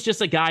 He was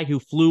just a guy who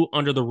flew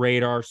under the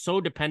radar,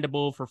 so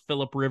dependable for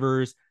Phillip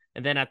Rivers.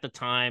 And then at the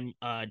time,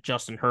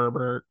 Justin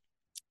Herbert,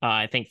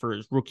 I think for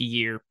his rookie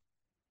year.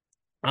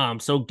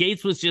 So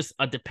Gates was just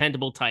a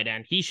dependable tight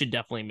end. He should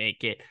definitely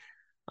make it.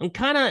 I'm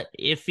kind of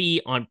iffy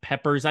on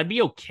Peppers. I'd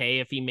be okay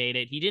if he made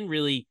it. He didn't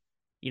really,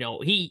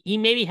 he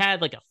maybe had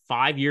like a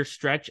 5-year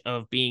stretch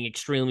of being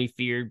extremely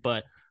feared.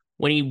 But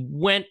when he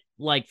went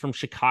like from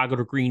Chicago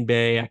to Green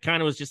Bay, I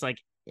kind of was just like,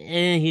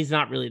 he's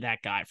not really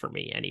that guy for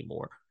me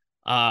anymore.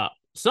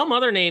 Some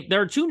other name,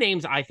 there are two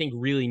names I think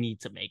really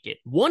need to make it.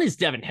 One is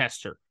Devin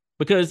Hester,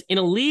 because in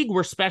a league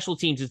where special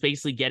teams is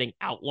basically getting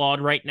outlawed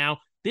right now,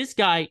 this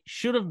guy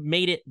should have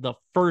made it the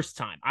first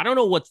time. I don't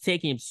know what's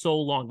taking him so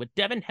long, but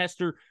Devin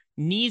Hester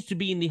needs to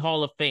be in the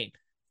Hall of Fame.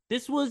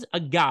 This was a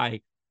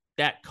guy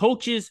that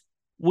coaches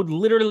would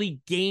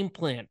literally game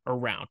plan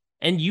around.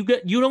 And you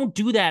don't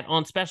do that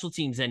on special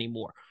teams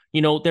anymore.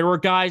 There were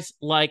guys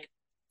like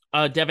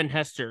Devin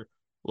Hester,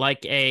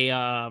 like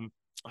I'm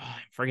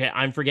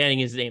forgetting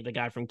his name, the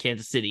guy from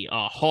Kansas City,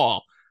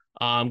 Hall.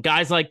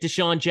 Guys like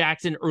Deshaun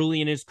Jackson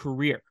early in his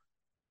career.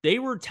 They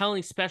were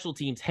telling special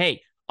teams,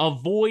 hey,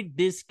 avoid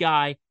this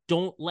guy.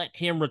 Don't let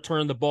him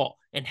return the ball.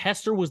 And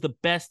Hester was the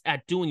best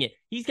at doing it.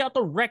 He's got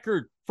the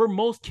record for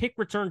most kick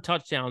return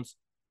touchdowns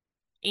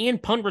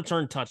and punt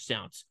return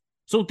touchdowns.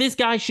 So this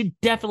guy should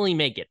definitely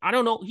make it. I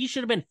don't know. He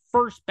should have been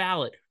first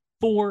ballot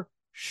for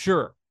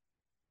sure.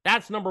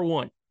 That's number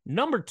one.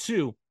 Number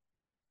two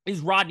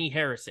is Rodney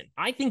Harrison.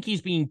 I think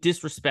he's being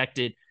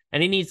disrespected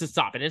and he needs to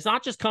stop. And it's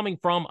not just coming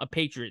from a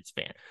Patriots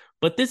fan,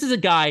 but this is a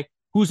guy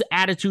whose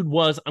attitude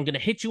was, I'm going to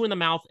hit you in the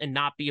mouth and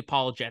not be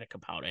apologetic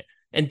about it.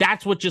 And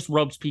that's what just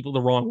rubs people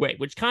the wrong way,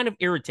 which kind of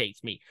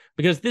irritates me,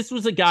 because this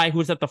was a guy who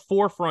was at the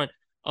forefront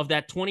of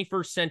that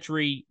 21st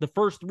century, the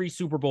first 3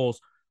 Super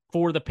Bowls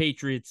for the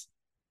Patriots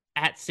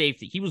at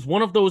safety. He was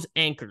one of those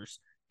anchors.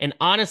 And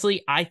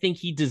honestly, I think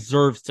he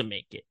deserves to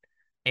make it.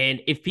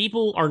 And if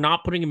people are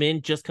not putting him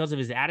in just because of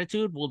his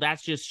attitude, well,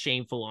 that's just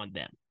shameful on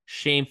them.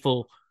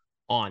 Shameful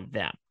on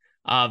them.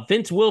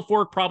 Vince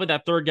Wilfork, probably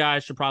that third guy I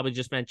should probably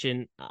just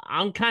mention.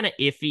 I'm kind of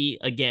iffy.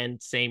 Again,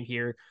 same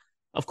here.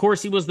 Of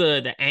course, he was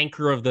the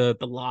anchor of the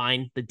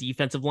line, the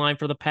defensive line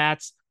for the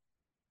Pats,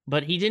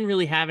 but he didn't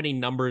really have any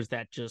numbers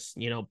that just,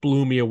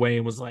 blew me away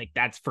and was like,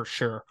 that's for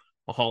sure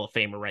a Hall of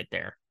Famer right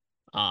there.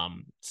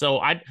 So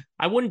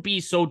I wouldn't be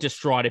so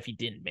distraught if he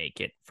didn't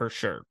make it, for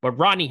sure. But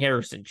Rodney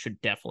Harrison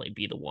should definitely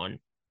be the one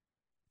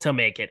to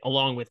make it,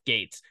 along with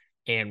Gates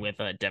and with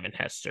Devin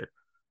Hester.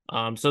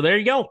 So there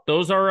you go.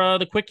 Those are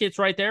the quick hits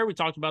right there. We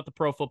talked about the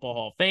Pro Football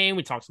Hall of Fame.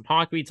 We talked some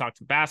hockey. We talked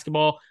some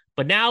basketball.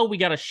 But now we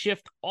got to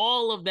shift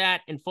all of that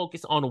and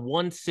focus on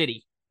one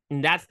city,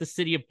 and that's the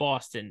city of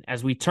Boston,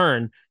 as we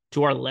turn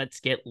to our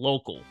Let's Get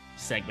Local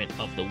segment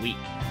of the week.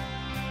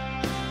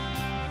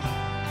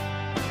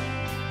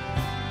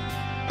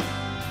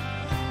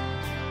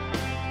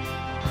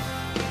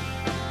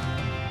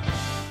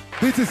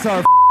 This is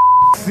our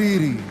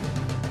city.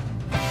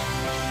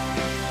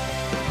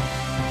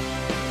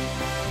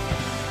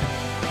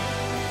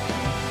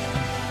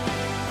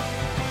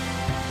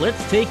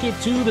 Let's take it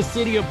to the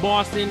city of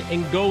Boston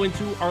and go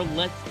into our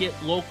Let's Get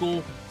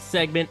Local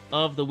segment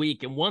of the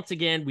week. And once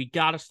again, we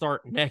got to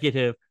start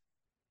negative.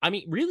 I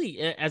mean, really,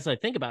 as I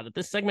think about it,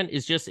 this segment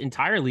is just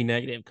entirely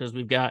negative because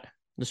we've got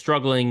the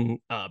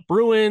struggling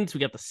Bruins. We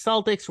got the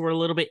Celtics who are a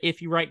little bit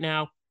iffy right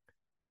now.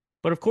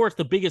 But of course,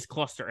 the biggest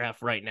cluster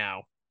F right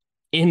now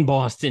in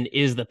Boston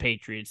is the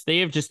Patriots. They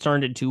have just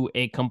turned into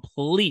a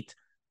complete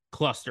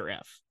cluster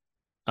F.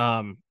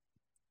 10-7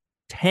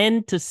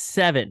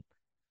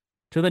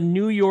 to the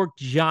New York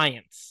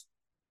Giants.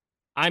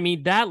 I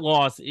mean, that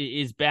loss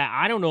is bad.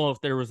 I don't know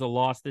if there was a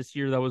loss this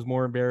year that was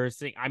more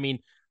embarrassing. I mean,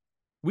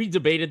 we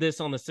debated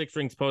this on the Six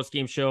Rings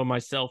postgame show,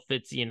 myself,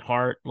 Fitzy, and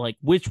Hart. Like,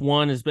 which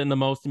one has been the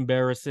most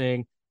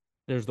embarrassing?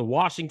 There's the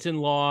Washington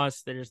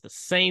loss. There's the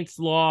Saints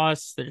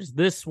loss. There's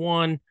this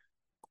one.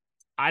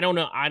 I don't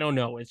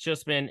know. It's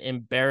just been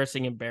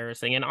embarrassing.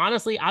 And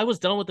honestly, I was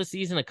done with the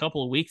season a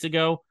couple of weeks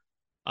ago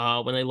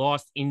when they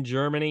lost in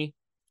Germany.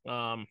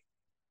 I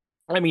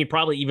mean,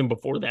 probably even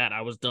before that,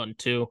 I was done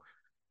too.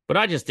 But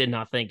I just did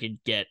not think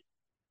it'd get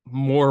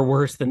more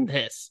worse than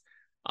this.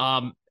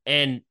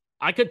 And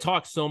I could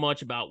talk so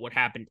much about what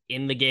happened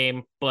in the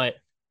game, but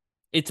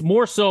it's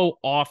more so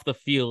off the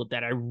field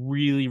that I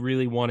really,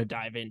 really want to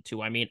dive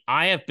into. I mean,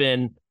 I have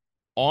been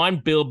on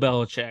Bill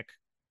Belichick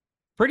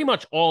pretty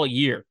much all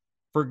year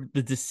for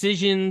the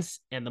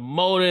decisions and the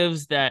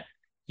motives that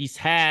he's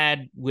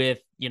had with,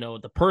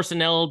 the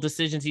personnel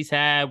decisions he's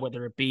had,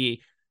 whether it be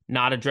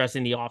not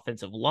addressing the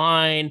offensive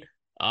line,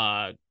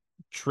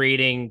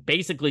 trading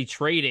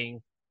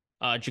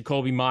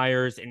Jacoby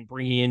Myers and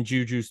bringing in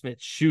Juju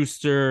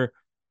Smith-Schuster,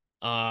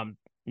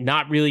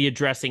 not really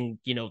addressing,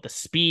 the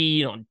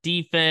speed on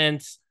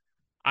defense.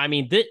 I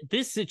mean,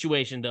 this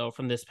situation, though,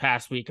 from this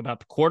past week about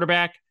the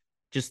quarterback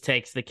just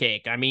takes the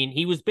cake. I mean,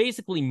 he was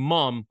basically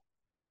mum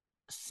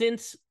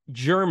since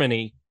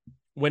Germany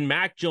when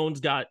Mac Jones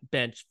got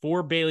benched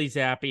for Bailey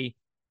Zappi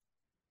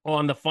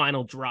on the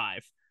final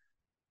drive.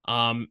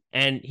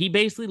 And he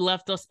basically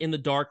left us in the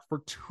dark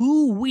for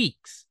 2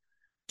 weeks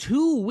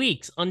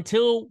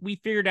until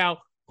we figured out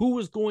who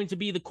was going to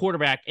be the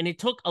quarterback. And it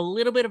took a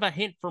little bit of a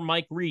hint from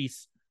Mike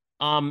Reese.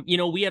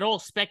 We had all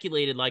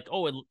speculated like,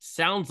 oh, it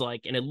sounds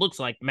like, and it looks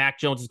like Mac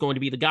Jones is going to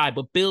be the guy,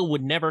 but Bill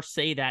would never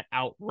say that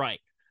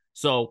outright.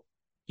 So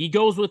he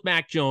goes with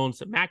Mac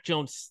Jones. Mac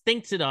Jones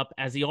stinks it up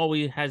as he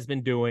always has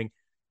been doing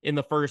in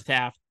the first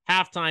half.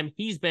 Halftime,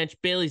 he's benched.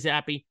 Bailey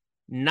Zappi,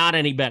 not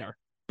any better,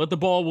 but the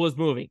ball was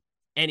moving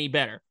any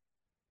better.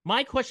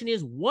 My question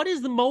is, what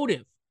is the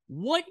motive?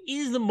 What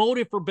is the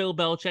motive for Bill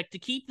Belichick to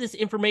keep this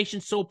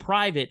information so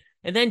private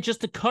and then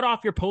just to cut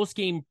off your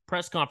post-game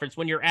press conference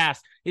when you're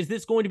asked, is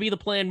this going to be the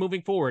plan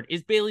moving forward?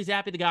 Is Bailey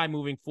Zappi the guy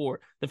moving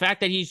forward? The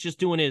fact that he's just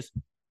doing his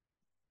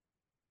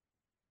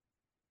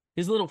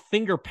little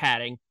finger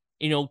padding,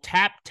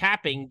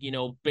 tapping,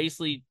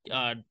 basically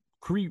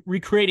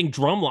recreating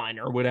drumline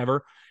or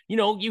whatever.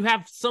 You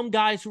have some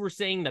guys who are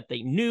saying that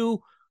they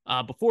knew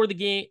before the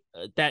game,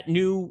 that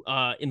knew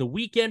in the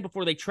weekend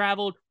before they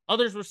traveled.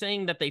 Others were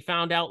saying that they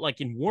found out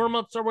like in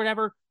warmups or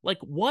whatever. Like,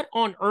 what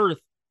on earth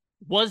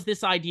was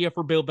this idea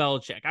for Bill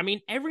Belichick? I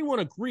mean, everyone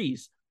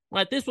agrees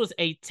that this was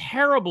a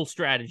terrible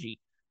strategy,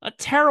 a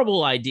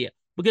terrible idea.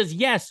 Because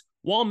yes,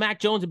 while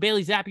Mac Jones and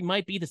Bailey Zappi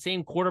might be the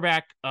same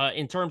quarterback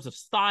in terms of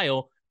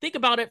style, think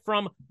about it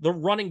from the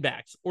running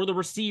backs or the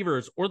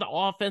receivers or the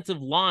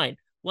offensive line.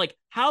 Like,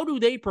 how do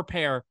they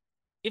prepare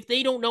if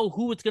they don't know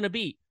who it's going to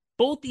be?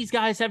 Both these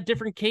guys have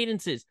different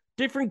cadences.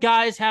 Different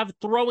guys have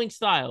throwing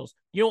styles.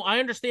 I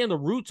understand the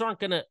routes aren't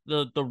going to,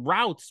 the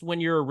routes when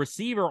you're a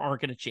receiver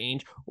aren't going to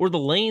change, or the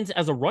lanes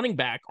as a running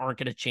back aren't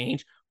going to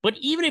change. But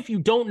even if you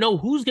don't know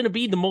who's going to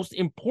be the most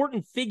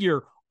important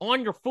figure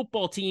on your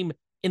football team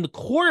in the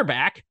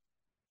quarterback,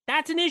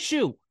 that's an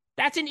issue.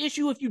 That's an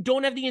issue if you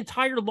don't have the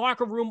entire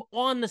locker room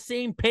on the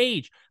same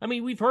page. I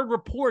mean, we've heard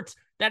reports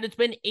that it's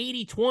been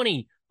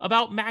 80-20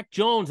 about Mac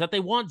Jones, that they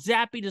want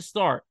Zappi to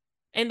start.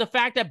 And the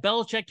fact that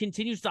Belichick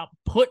continues to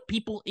put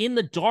people in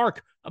the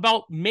dark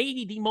about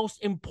maybe the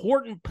most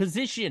important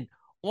position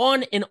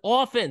on an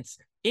offense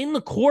in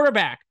the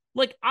quarterback.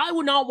 Like, I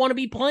would not want to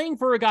be playing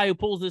for a guy who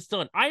pulls this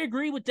stunt. I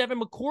agree with Devin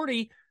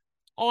McCourty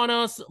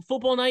on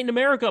Football Night in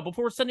America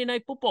before Sunday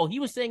Night Football. He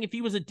was saying if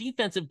he was a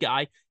defensive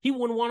guy, he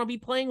wouldn't want to be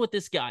playing with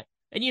this guy.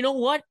 And you know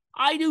what?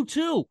 I do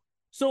too.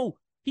 So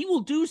he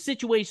will do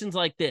situations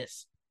like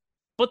this.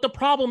 But the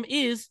problem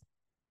is,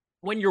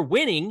 when you're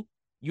winning,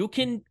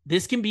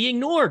 this can be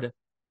ignored.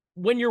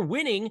 When you're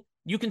winning,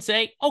 you can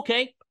say,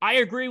 okay, I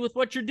agree with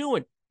what you're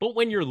doing. But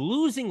when you're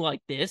losing like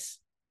this,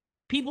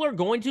 people are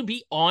going to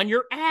be on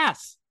your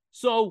ass.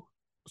 So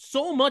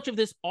much of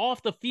this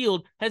off the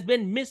field has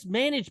been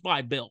mismanaged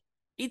by Bill.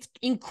 It's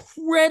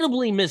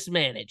incredibly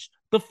mismanaged.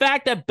 The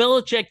fact that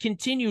Belichick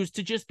continues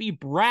to just be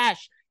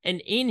brash and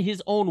in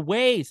his own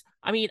ways.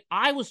 I mean,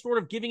 I was sort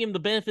of giving him the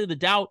benefit of the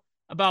doubt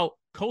about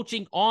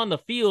coaching on the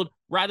field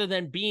rather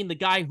than being the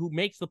guy who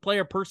makes the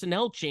player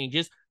personnel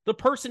changes. The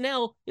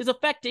personnel is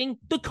affecting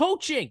the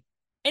coaching.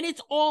 And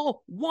it's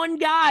all one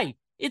guy.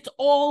 It's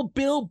all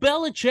Bill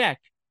Belichick.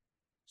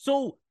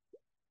 So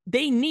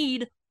they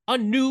need a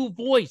new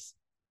voice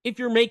if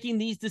you're making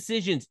these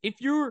decisions. If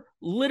you're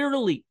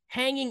literally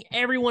hanging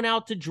everyone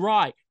out to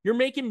dry, you're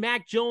making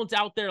Mac Jones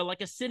out there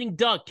like a sitting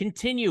duck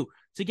continue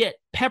to get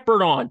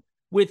peppered on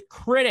with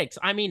critics.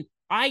 I mean,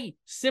 I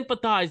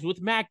sympathize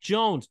with Mac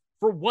Jones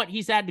for what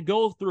he's had to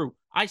go through.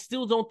 I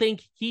still don't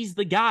think he's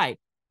the guy.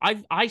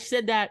 I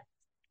said that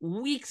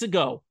weeks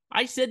ago.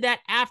 I said that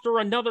after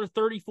another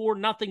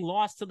 34-0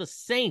 loss to the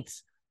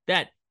Saints,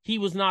 that he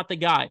was not the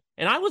guy.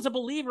 And I was a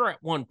believer at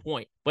one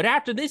point. But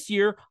after this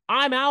year,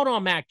 I'm out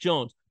on Mac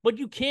Jones. But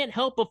you can't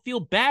help but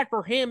feel bad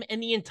for him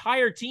and the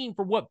entire team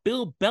for what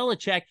Bill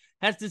Belichick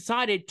has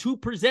decided to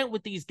present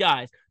with these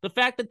guys. The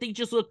fact that they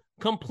just look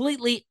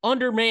completely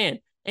undermanned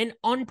and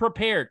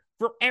unprepared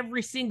for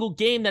every single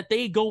game that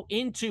they go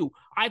into.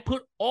 I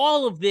put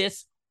all of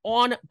this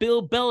on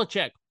Bill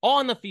Belichick,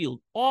 on the field,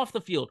 off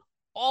the field.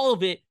 All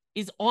of it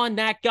is on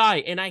that guy.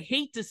 And I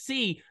hate to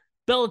see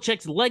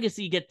Belichick's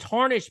legacy get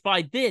tarnished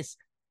by this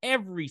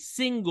every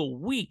single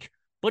week,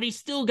 but he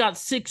still got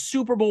 6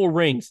 Super Bowl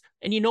rings.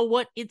 And you know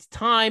what? It's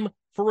time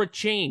for a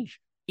change.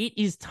 It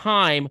is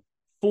time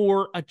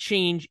for a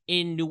change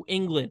in New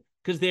England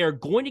because they are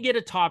going to get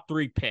a top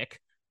 3 pick.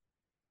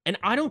 And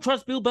I don't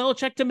trust Bill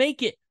Belichick to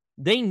make it.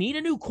 They need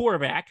a new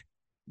quarterback.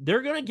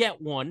 They're going to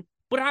get one,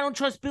 but I don't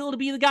trust Bill to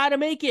be the guy to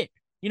make it.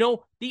 You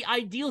know, the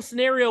ideal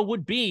scenario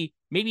would be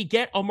maybe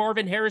get a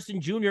Marvin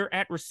Harrison Jr.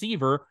 at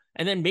receiver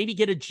and then maybe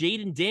get a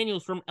Jaden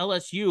Daniels from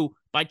LSU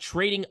by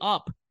trading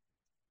up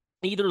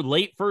either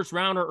late first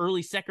round or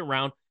early second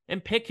round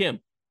and pick him.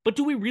 But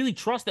do we really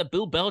trust that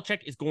Bill Belichick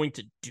is going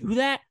to do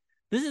that?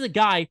 This is a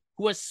guy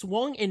who has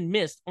swung and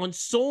missed on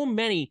so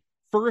many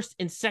first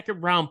and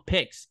second round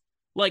picks.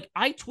 Like,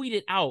 I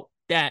tweeted out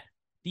that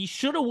the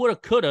shoulda, woulda,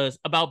 couldas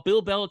about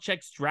Bill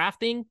Belichick's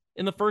drafting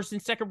in the first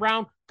and second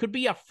round could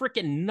be a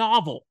freaking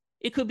novel.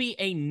 It could be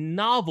a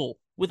novel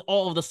with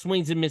all of the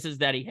swings and misses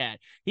that he had.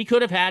 He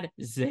could have had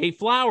Zay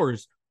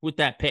Flowers with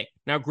that pick.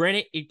 Now,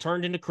 granted, it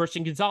turned into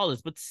Christian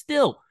Gonzalez, but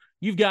still,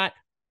 you've got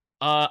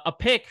a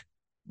pick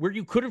where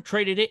you could have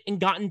traded it and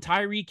gotten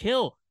Tyreek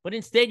Hill. But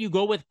instead, you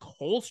go with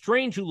Cole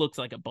Strange, who looks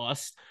like a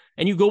bust,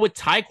 and you go with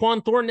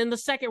Tyquan Thornton in the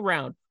second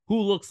round,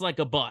 who looks like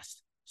a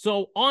bust.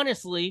 So,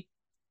 honestly,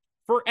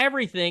 for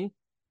everything,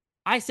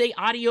 I say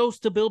adios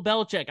to Bill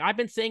Belichick. I've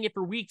been saying it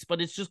for weeks,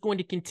 but it's just going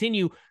to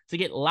continue to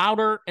get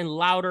louder and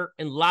louder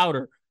and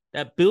louder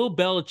that Bill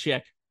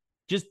Belichick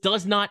just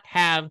does not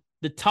have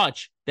the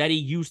touch that he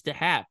used to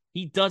have.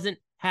 He doesn't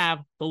have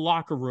the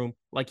locker room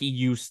like he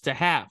used to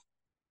have.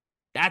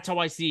 That's how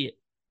I see it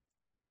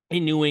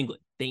in New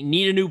England. They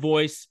need a new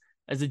voice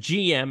as a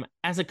GM,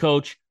 as a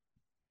coach,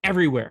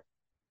 everywhere.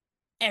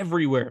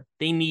 Everywhere.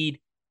 They need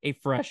a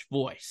fresh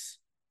voice.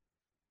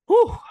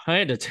 Whew, I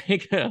had to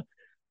take a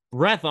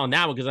breath on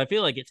that one because I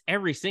feel like it's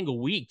every single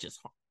week just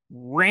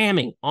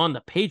ramming on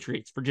the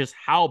Patriots for just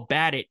how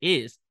bad it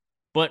is.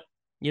 But,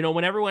 you know,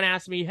 when everyone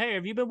asks me, hey,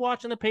 have you been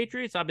watching the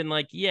Patriots? I've been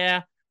like,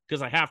 yeah,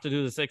 because I have to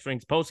do the Six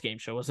Rings postgame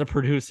show as a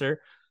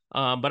producer.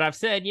 But I've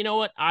said, you know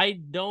what? I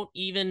don't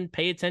even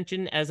pay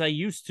attention as I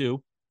used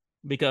to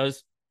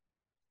because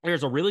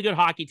there's a really good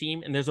hockey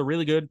team and there's a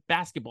really good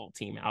basketball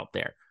team out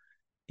there.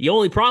 The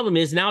only problem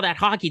is now that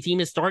hockey team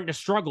is starting to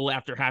struggle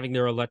after having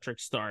their electric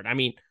start. I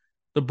mean,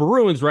 the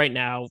Bruins right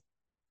now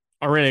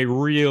are in a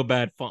real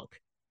bad funk.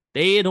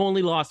 They had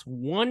only lost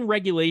one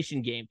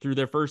regulation game through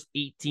their first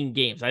 18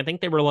 games. I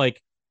think they were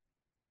like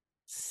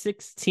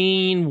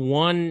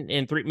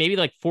 16-1-3, maybe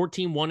like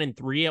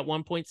 14-1-3 at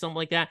one point, something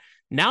like that.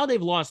 Now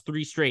they've lost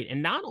 3 straight.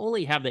 And not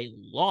only have they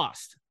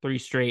lost 3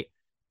 straight,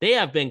 they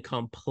have been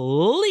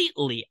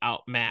completely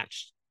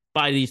outmatched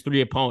by these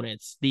 3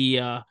 opponents.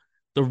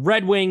 The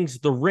Red Wings,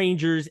 the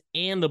Rangers,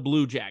 and the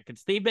Blue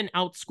Jackets. They've been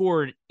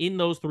outscored in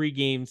those 3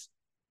 games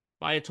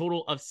by a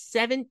total of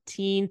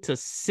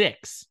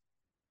 17-6.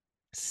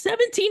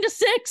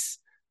 17-6.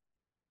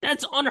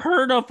 That's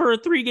unheard of for a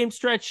 3-game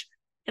stretch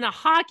in a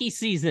hockey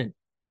season.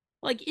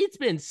 Like, it's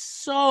been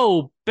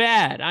so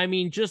bad. I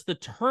mean, just the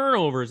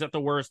turnovers at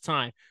the worst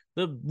time,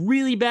 the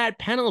really bad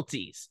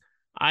penalties.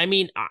 I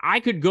mean,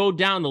 I could go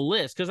down the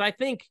list because I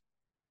think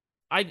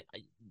I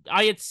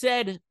had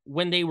said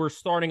when they were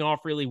starting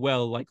off really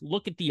well, like,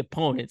 look at the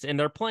opponents, and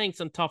they're playing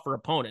some tougher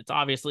opponents.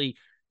 Obviously,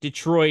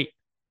 Detroit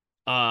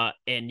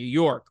and New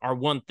York are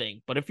one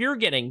thing, but if you're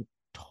getting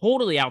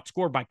totally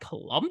outscored by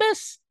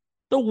Columbus,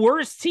 the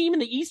worst team in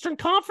the Eastern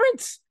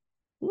Conference,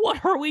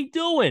 what are we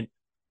doing?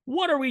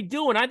 What are we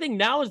doing? I think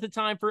now is the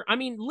time for, I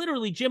mean,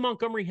 literally, Jim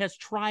Montgomery has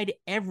tried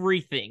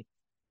everything.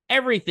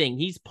 Everything.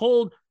 He's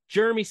pulled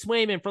Jeremy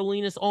Swayman for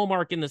Linus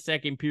Ullmark in the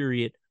second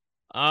period.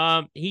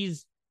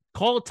 He's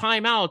called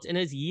timeouts and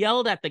has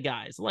yelled at the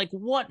guys. Like,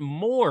 what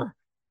more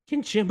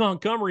can Jim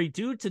Montgomery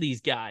do to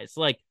these guys?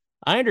 Like,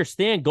 I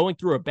understand going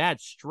through a bad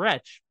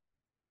stretch,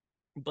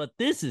 but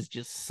this is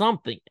just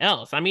something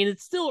else. I mean,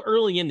 it's still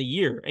early in the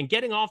year, and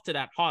getting off to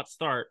that hot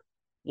start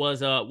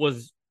was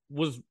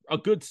was a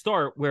good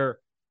start where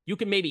you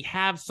can maybe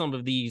have some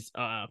of these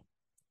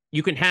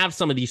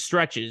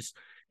stretches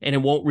and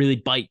it won't really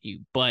bite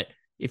you. But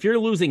if you're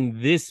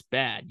losing this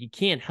bad, you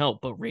can't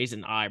help but raise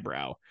an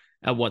eyebrow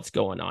at what's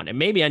going on. And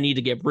maybe I need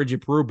to get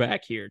Bridget Brew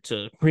back here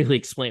to really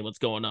explain what's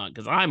going on,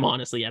 because I'm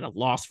honestly at a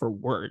loss for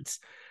words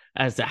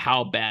as to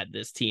how bad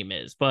this team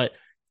is. But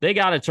they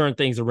got to turn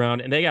things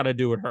around, and they got to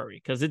do it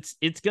hurry, because it's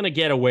going to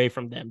get away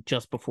from them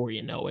just before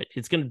you know it.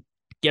 It's going to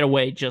get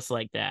away just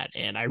like that,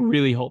 and I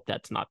really hope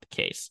that's not the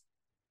case.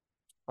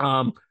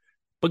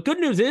 But good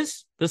news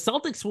is the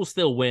Celtics will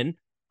still win,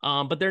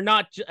 but they're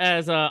not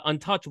as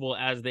untouchable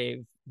as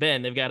they've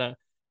been. They've got a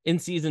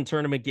in-season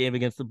tournament game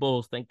against the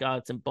Bulls. Thank God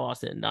it's in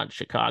Boston, not in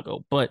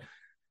Chicago. But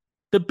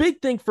the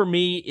big thing for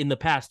me in the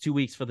past 2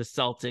 weeks for the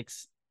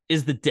Celtics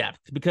is the depth,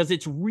 because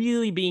it's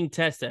really being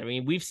tested. I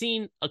mean, we've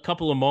seen a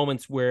couple of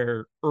moments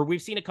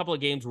we've seen a couple of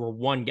games where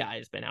one guy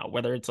has been out,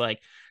 whether it's like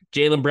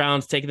Jaylen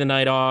Brown's taking the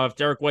night off,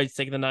 Derek White's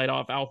taking the night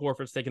off, Al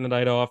Horford's taking the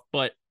night off.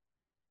 But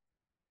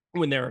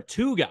when there are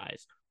two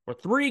guys or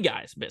three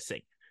guys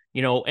missing,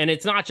 and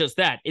it's not just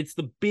that, it's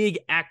the big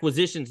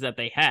acquisitions that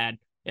they had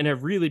and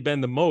have really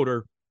been the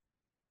motor,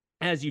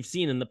 as you've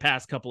seen in the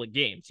past couple of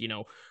games.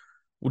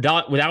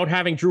 Without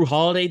having Drew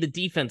Holiday, the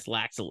defense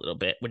lacks a little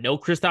bit. With no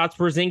Kristaps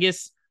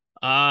Porzingis,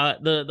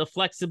 the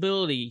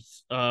flexibility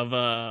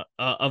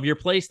of your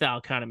play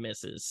style kind of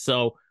misses.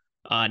 So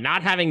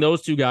not having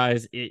those two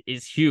guys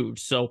is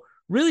huge. So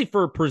really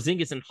for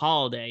Porzingis and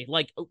Holiday,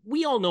 like,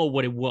 we all know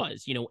what it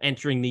was,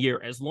 entering the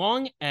year. As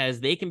long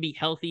as they can be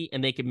healthy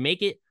and they can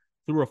make it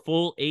through a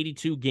full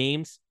 82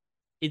 games,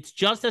 it's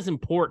just as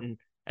important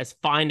as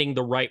finding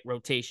the right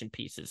rotation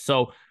pieces.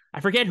 So I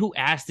forget who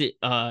asked it,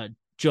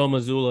 Joe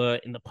Mazzulla,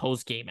 in the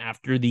post game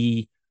after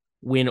the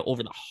win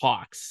over the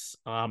Hawks.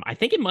 I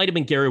think it might have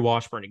been Gary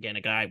Washburn again,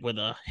 a guy with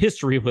a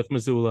history with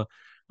Mazzulla.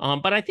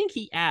 But I think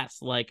he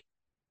asked, like,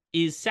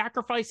 is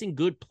sacrificing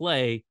good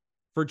play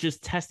for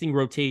just testing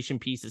rotation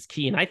pieces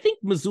key? And I think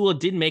Mazzulla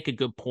did make a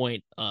good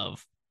point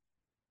of,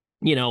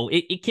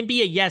 it can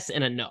be a yes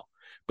and a no,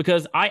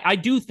 because I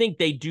do think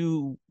they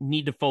do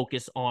need to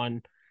focus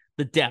on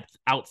the depth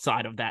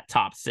outside of that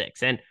top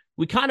six. And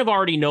we kind of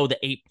already know the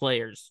 8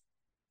 players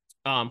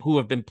who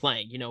have been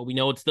playing. We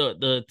know it's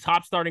the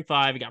top starting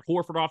 5. You got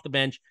Horford off the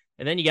bench,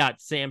 and then you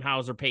got Sam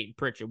Hauser, Peyton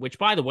Pritchard, which,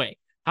 by the way,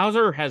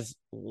 Hauser has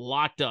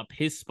locked up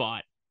his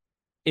spot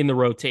in the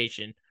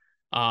rotation,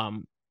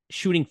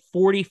 shooting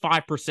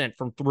 45%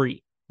 from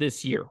 3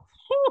 this year.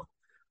 Whew.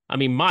 I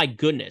mean, my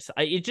goodness.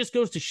 It just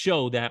goes to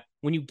show that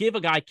when you give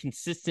a guy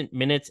consistent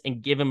minutes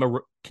and give him a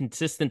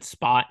consistent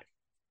spot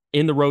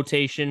in the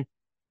rotation,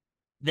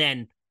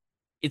 then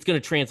it's going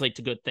to translate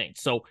to good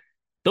things. So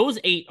those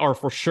 8 are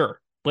for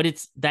sure, but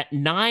it's that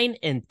 9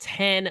 and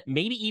 10,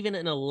 maybe even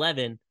an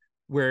 11,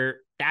 where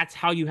that's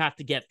how you have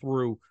to get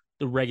through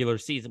the regular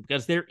season,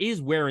 because there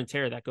is wear and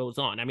tear that goes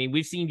on. I mean,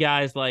 we've seen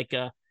guys like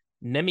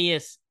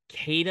Neemias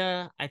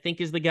Queta, I think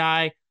is the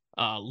guy,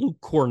 Luke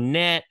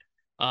Cornett,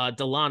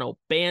 Delano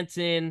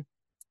Banton,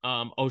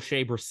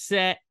 O'Shea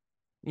Brissett.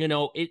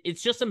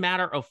 It's just a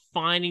matter of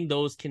finding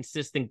those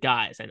consistent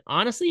guys. And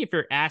honestly, if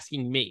you're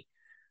asking me,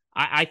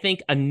 I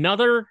think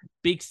another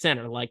big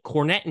center like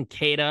Cornett and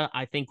Queta,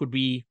 I think, would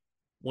be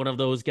one of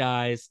those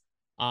guys.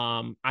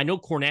 I know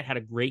Cornett had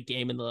a great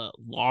game in the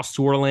loss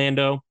to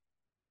Orlando,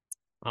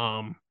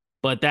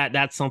 but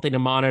that's something to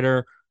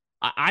monitor.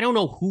 I don't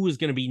know who is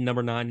going to be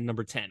number 9 and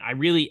number 10.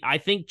 I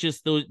think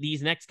just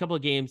these next couple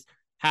of games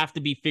have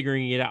to be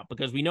figuring it out,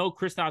 because we know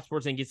Kristaps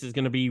Porzingis is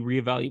going to be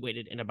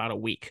reevaluated in about a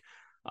week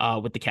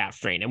with the calf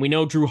strain. And we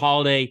know Drew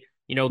Holiday,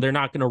 they're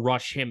not going to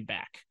rush him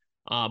back.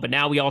 But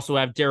now we also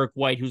have Derek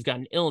White, who's got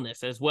an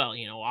illness as well.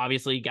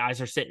 Obviously guys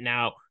are sitting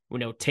out. We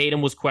know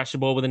Tatum was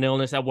questionable with an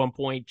illness at one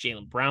point.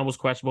 Jaylen Brown was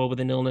questionable with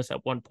an illness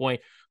at one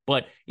point.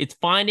 But it's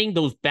finding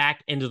those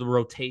back end of the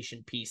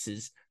rotation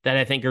pieces that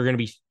I think are going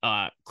to be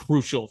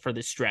crucial for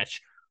this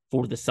stretch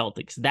for the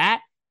Celtics.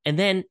 That, and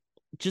then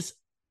just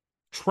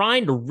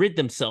trying to rid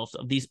themselves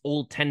of these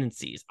old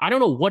tendencies. I don't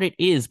know what it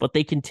is, but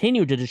they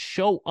continue to just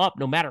show up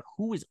no matter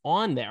who is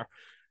on there.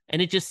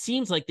 And it just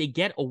seems like they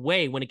get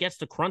away, when it gets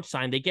to crunch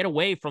time, they get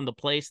away from the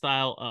play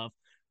style of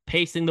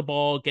pacing the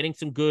ball, getting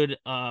some good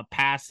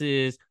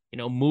passes,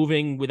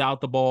 moving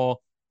without the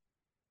ball.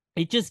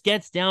 It just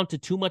gets down to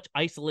too much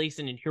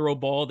isolation and hero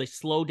ball. They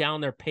slow down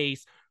their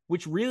pace,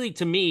 which really,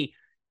 to me,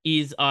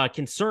 is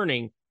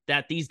concerning,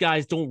 that these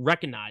guys don't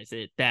recognize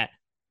it, that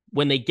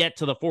when they get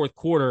to the fourth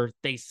quarter,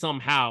 they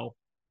somehow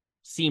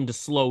seem to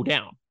slow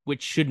down,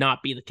 which should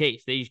not be the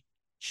case. They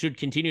should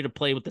continue to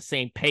play with the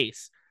same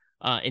pace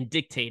and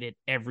dictate it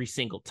every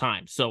single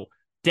time. So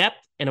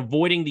depth and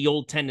avoiding the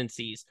old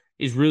tendencies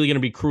is really going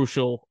to be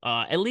crucial,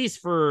 at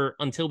least for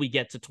until we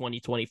get to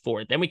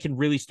 2024. Then we can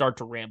really start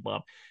to ramp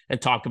up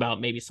and talk about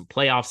maybe some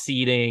playoff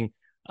seeding,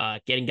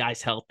 getting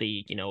guys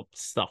healthy,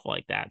 stuff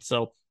like that.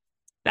 So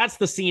that's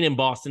the scene in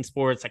Boston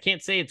sports. I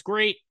can't say it's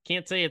great,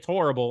 can't say it's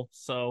horrible.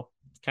 So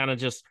it's kind of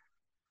just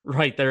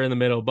right there in the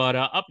middle. But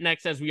up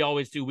next, as we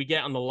always do, we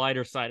get on the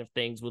lighter side of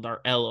things with our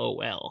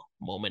LOL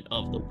moment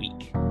of the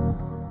week.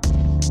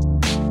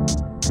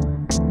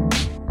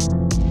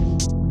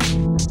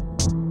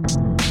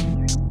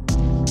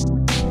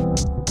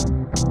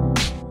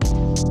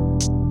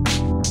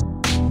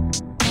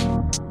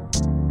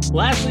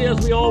 Lastly, as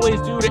we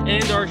always do to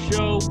end our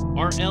show,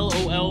 our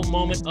LOL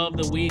moment of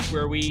the week,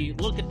 where we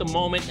look at the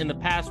moment in the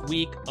past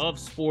week of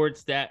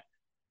sports that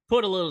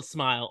put a little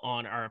smile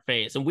on our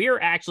face. And we are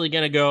actually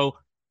going to go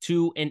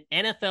to an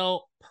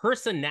NFL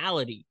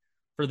personality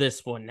for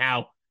this one.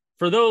 Now,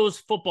 for those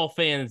football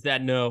fans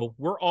that know,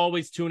 we're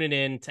always tuning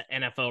in to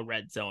NFL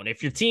Red Zone.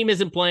 If your team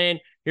isn't playing,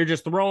 you're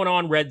just throwing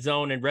on Red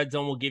Zone, and Red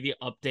Zone will give you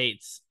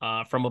updates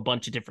from a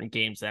bunch of different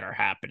games that are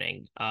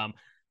happening.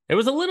 There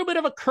was a little bit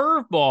of a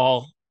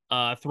curveball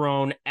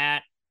thrown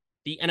at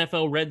the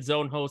NFL Red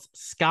Zone host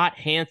Scott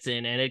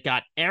Hanson, and it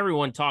got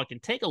everyone talking.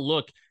 Take a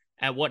look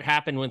at what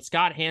happened when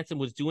Scott Hanson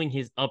was doing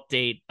his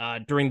update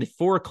during the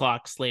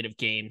 4:00 slate of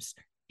games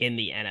in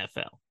the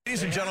NFL.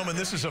 Ladies and gentlemen,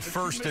 this is a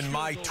first in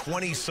my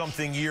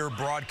 20-something year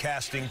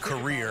broadcasting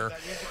career.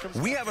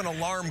 We have an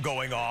alarm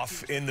going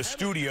off in the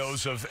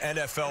studios of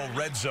NFL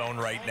Red Zone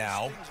right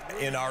now,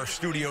 in our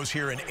studios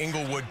here in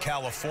Inglewood,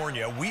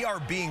 California. We are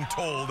being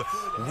told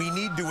we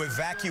need to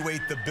evacuate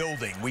the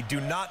building. We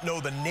do not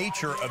know the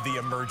nature of the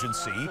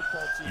emergency.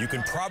 You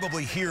can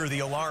probably hear the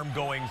alarm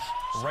going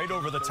right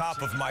over the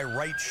top of my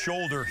right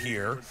shoulder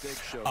here,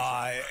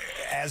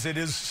 as it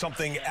is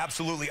something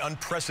absolutely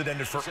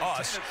unprecedented for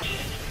us.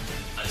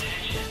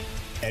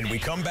 And we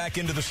come back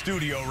into the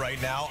studio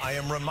right now. I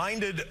am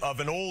reminded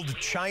of an old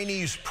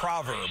Chinese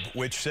proverb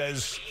which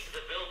says,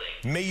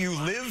 "May you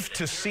live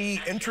to see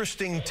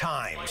interesting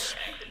times."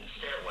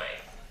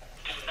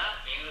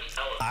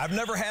 I've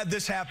never had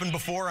this happen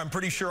before. I'm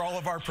pretty sure all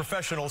of our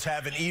professionals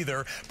haven't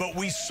either. But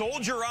we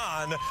soldier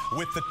on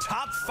with the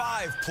top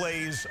 5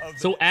 plays of the—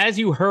 So as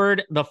you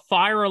heard, the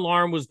fire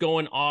alarm was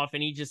going off,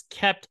 and he just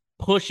kept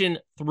pushing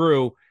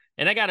through.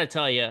 And I got to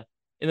tell you,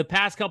 in the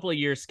past couple of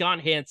years, Scott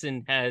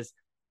Hanson has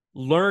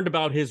learned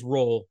about his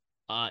role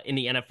in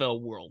the NFL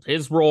world.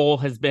 His role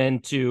has been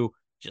to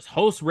just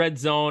host Red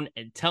Zone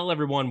and tell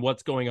everyone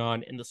what's going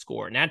on in the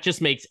score. And that just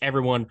makes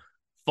everyone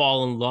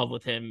fall in love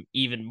with him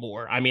even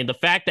more. I mean, the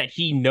fact that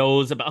he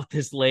knows about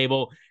this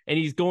label and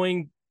he's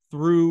going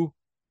through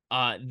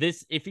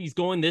this, if he's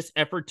going this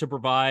effort to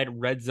provide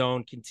Red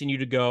Zone, continue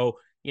to go,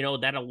 you know,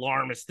 that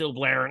alarm is still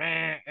blaring,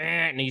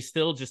 and he's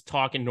still just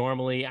talking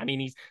normally. I mean,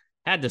 he's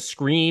had to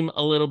scream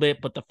a little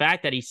bit, but the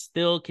fact that he's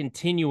still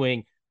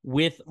continuing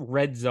with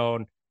Red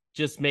Zone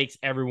just makes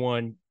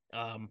everyone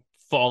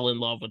fall in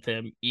love with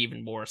him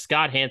even more.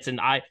 Scott Hanson,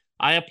 I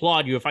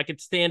applaud you. If I could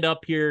stand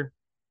up here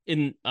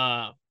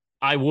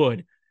I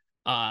would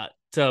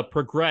to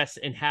progress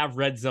and have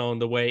Red Zone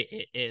the way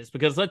it is,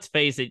 because let's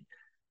face it,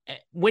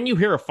 when you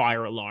hear a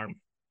fire alarm,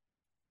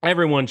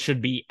 everyone should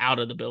be out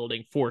of the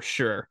building for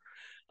sure.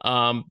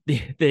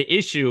 The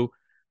issue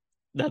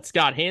that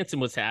Scott Hanson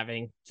was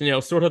having, you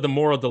know, sort of the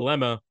moral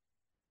dilemma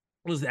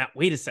was that,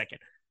 wait a second,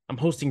 I'm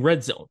hosting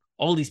Red Zone.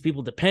 All these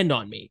people depend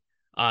on me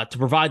to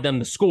provide them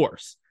the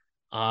scores.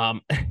 He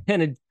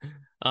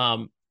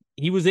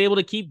was able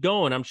to keep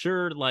going. I'm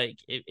sure like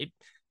it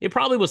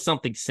probably was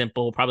something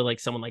simple, probably like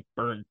someone like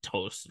burned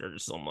toast or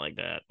something like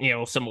that, you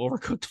know, some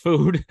overcooked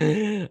food,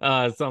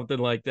 something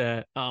like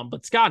that.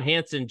 But Scott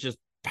Hanson just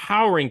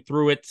powering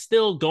through it,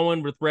 still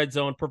going with Red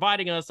Zone,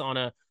 providing us on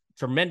a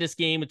tremendous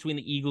game between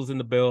the Eagles and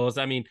the Bills.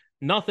 I mean,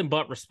 nothing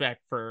but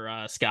respect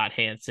for Scott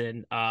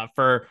Hanson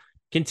for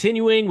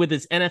continuing with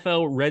his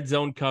NFL Red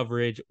Zone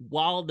coverage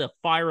while the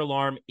fire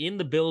alarm in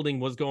the building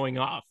was going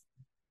off.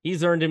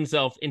 He's earned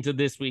himself into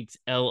this week's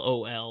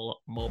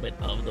LOL moment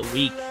of the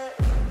week.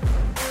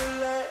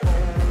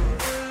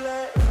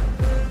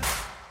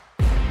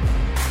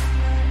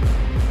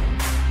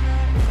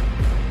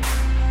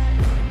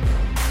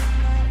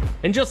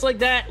 And just like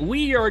that,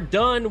 we are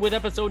done with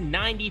episode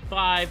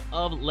 95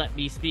 of Let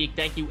Me Speak.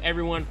 Thank you,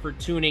 everyone, for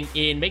tuning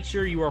in. Make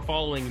sure you are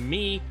following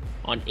me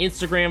on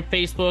Instagram,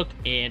 Facebook,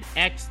 and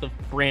X, the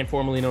brand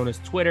formerly known as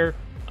Twitter.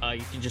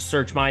 You can just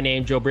search my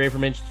name, Joe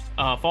Braverman.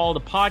 Follow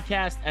the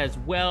podcast as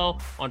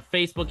well on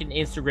Facebook and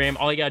Instagram.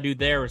 All you got to do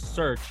there is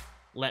search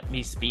Let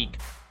Me Speak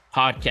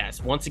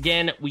Podcast. Once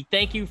again, we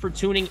thank you for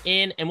tuning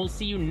in, and we'll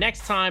see you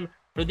next time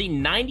for the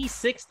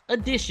 96th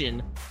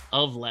edition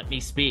of Let Me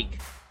Speak.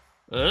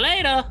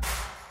 Later.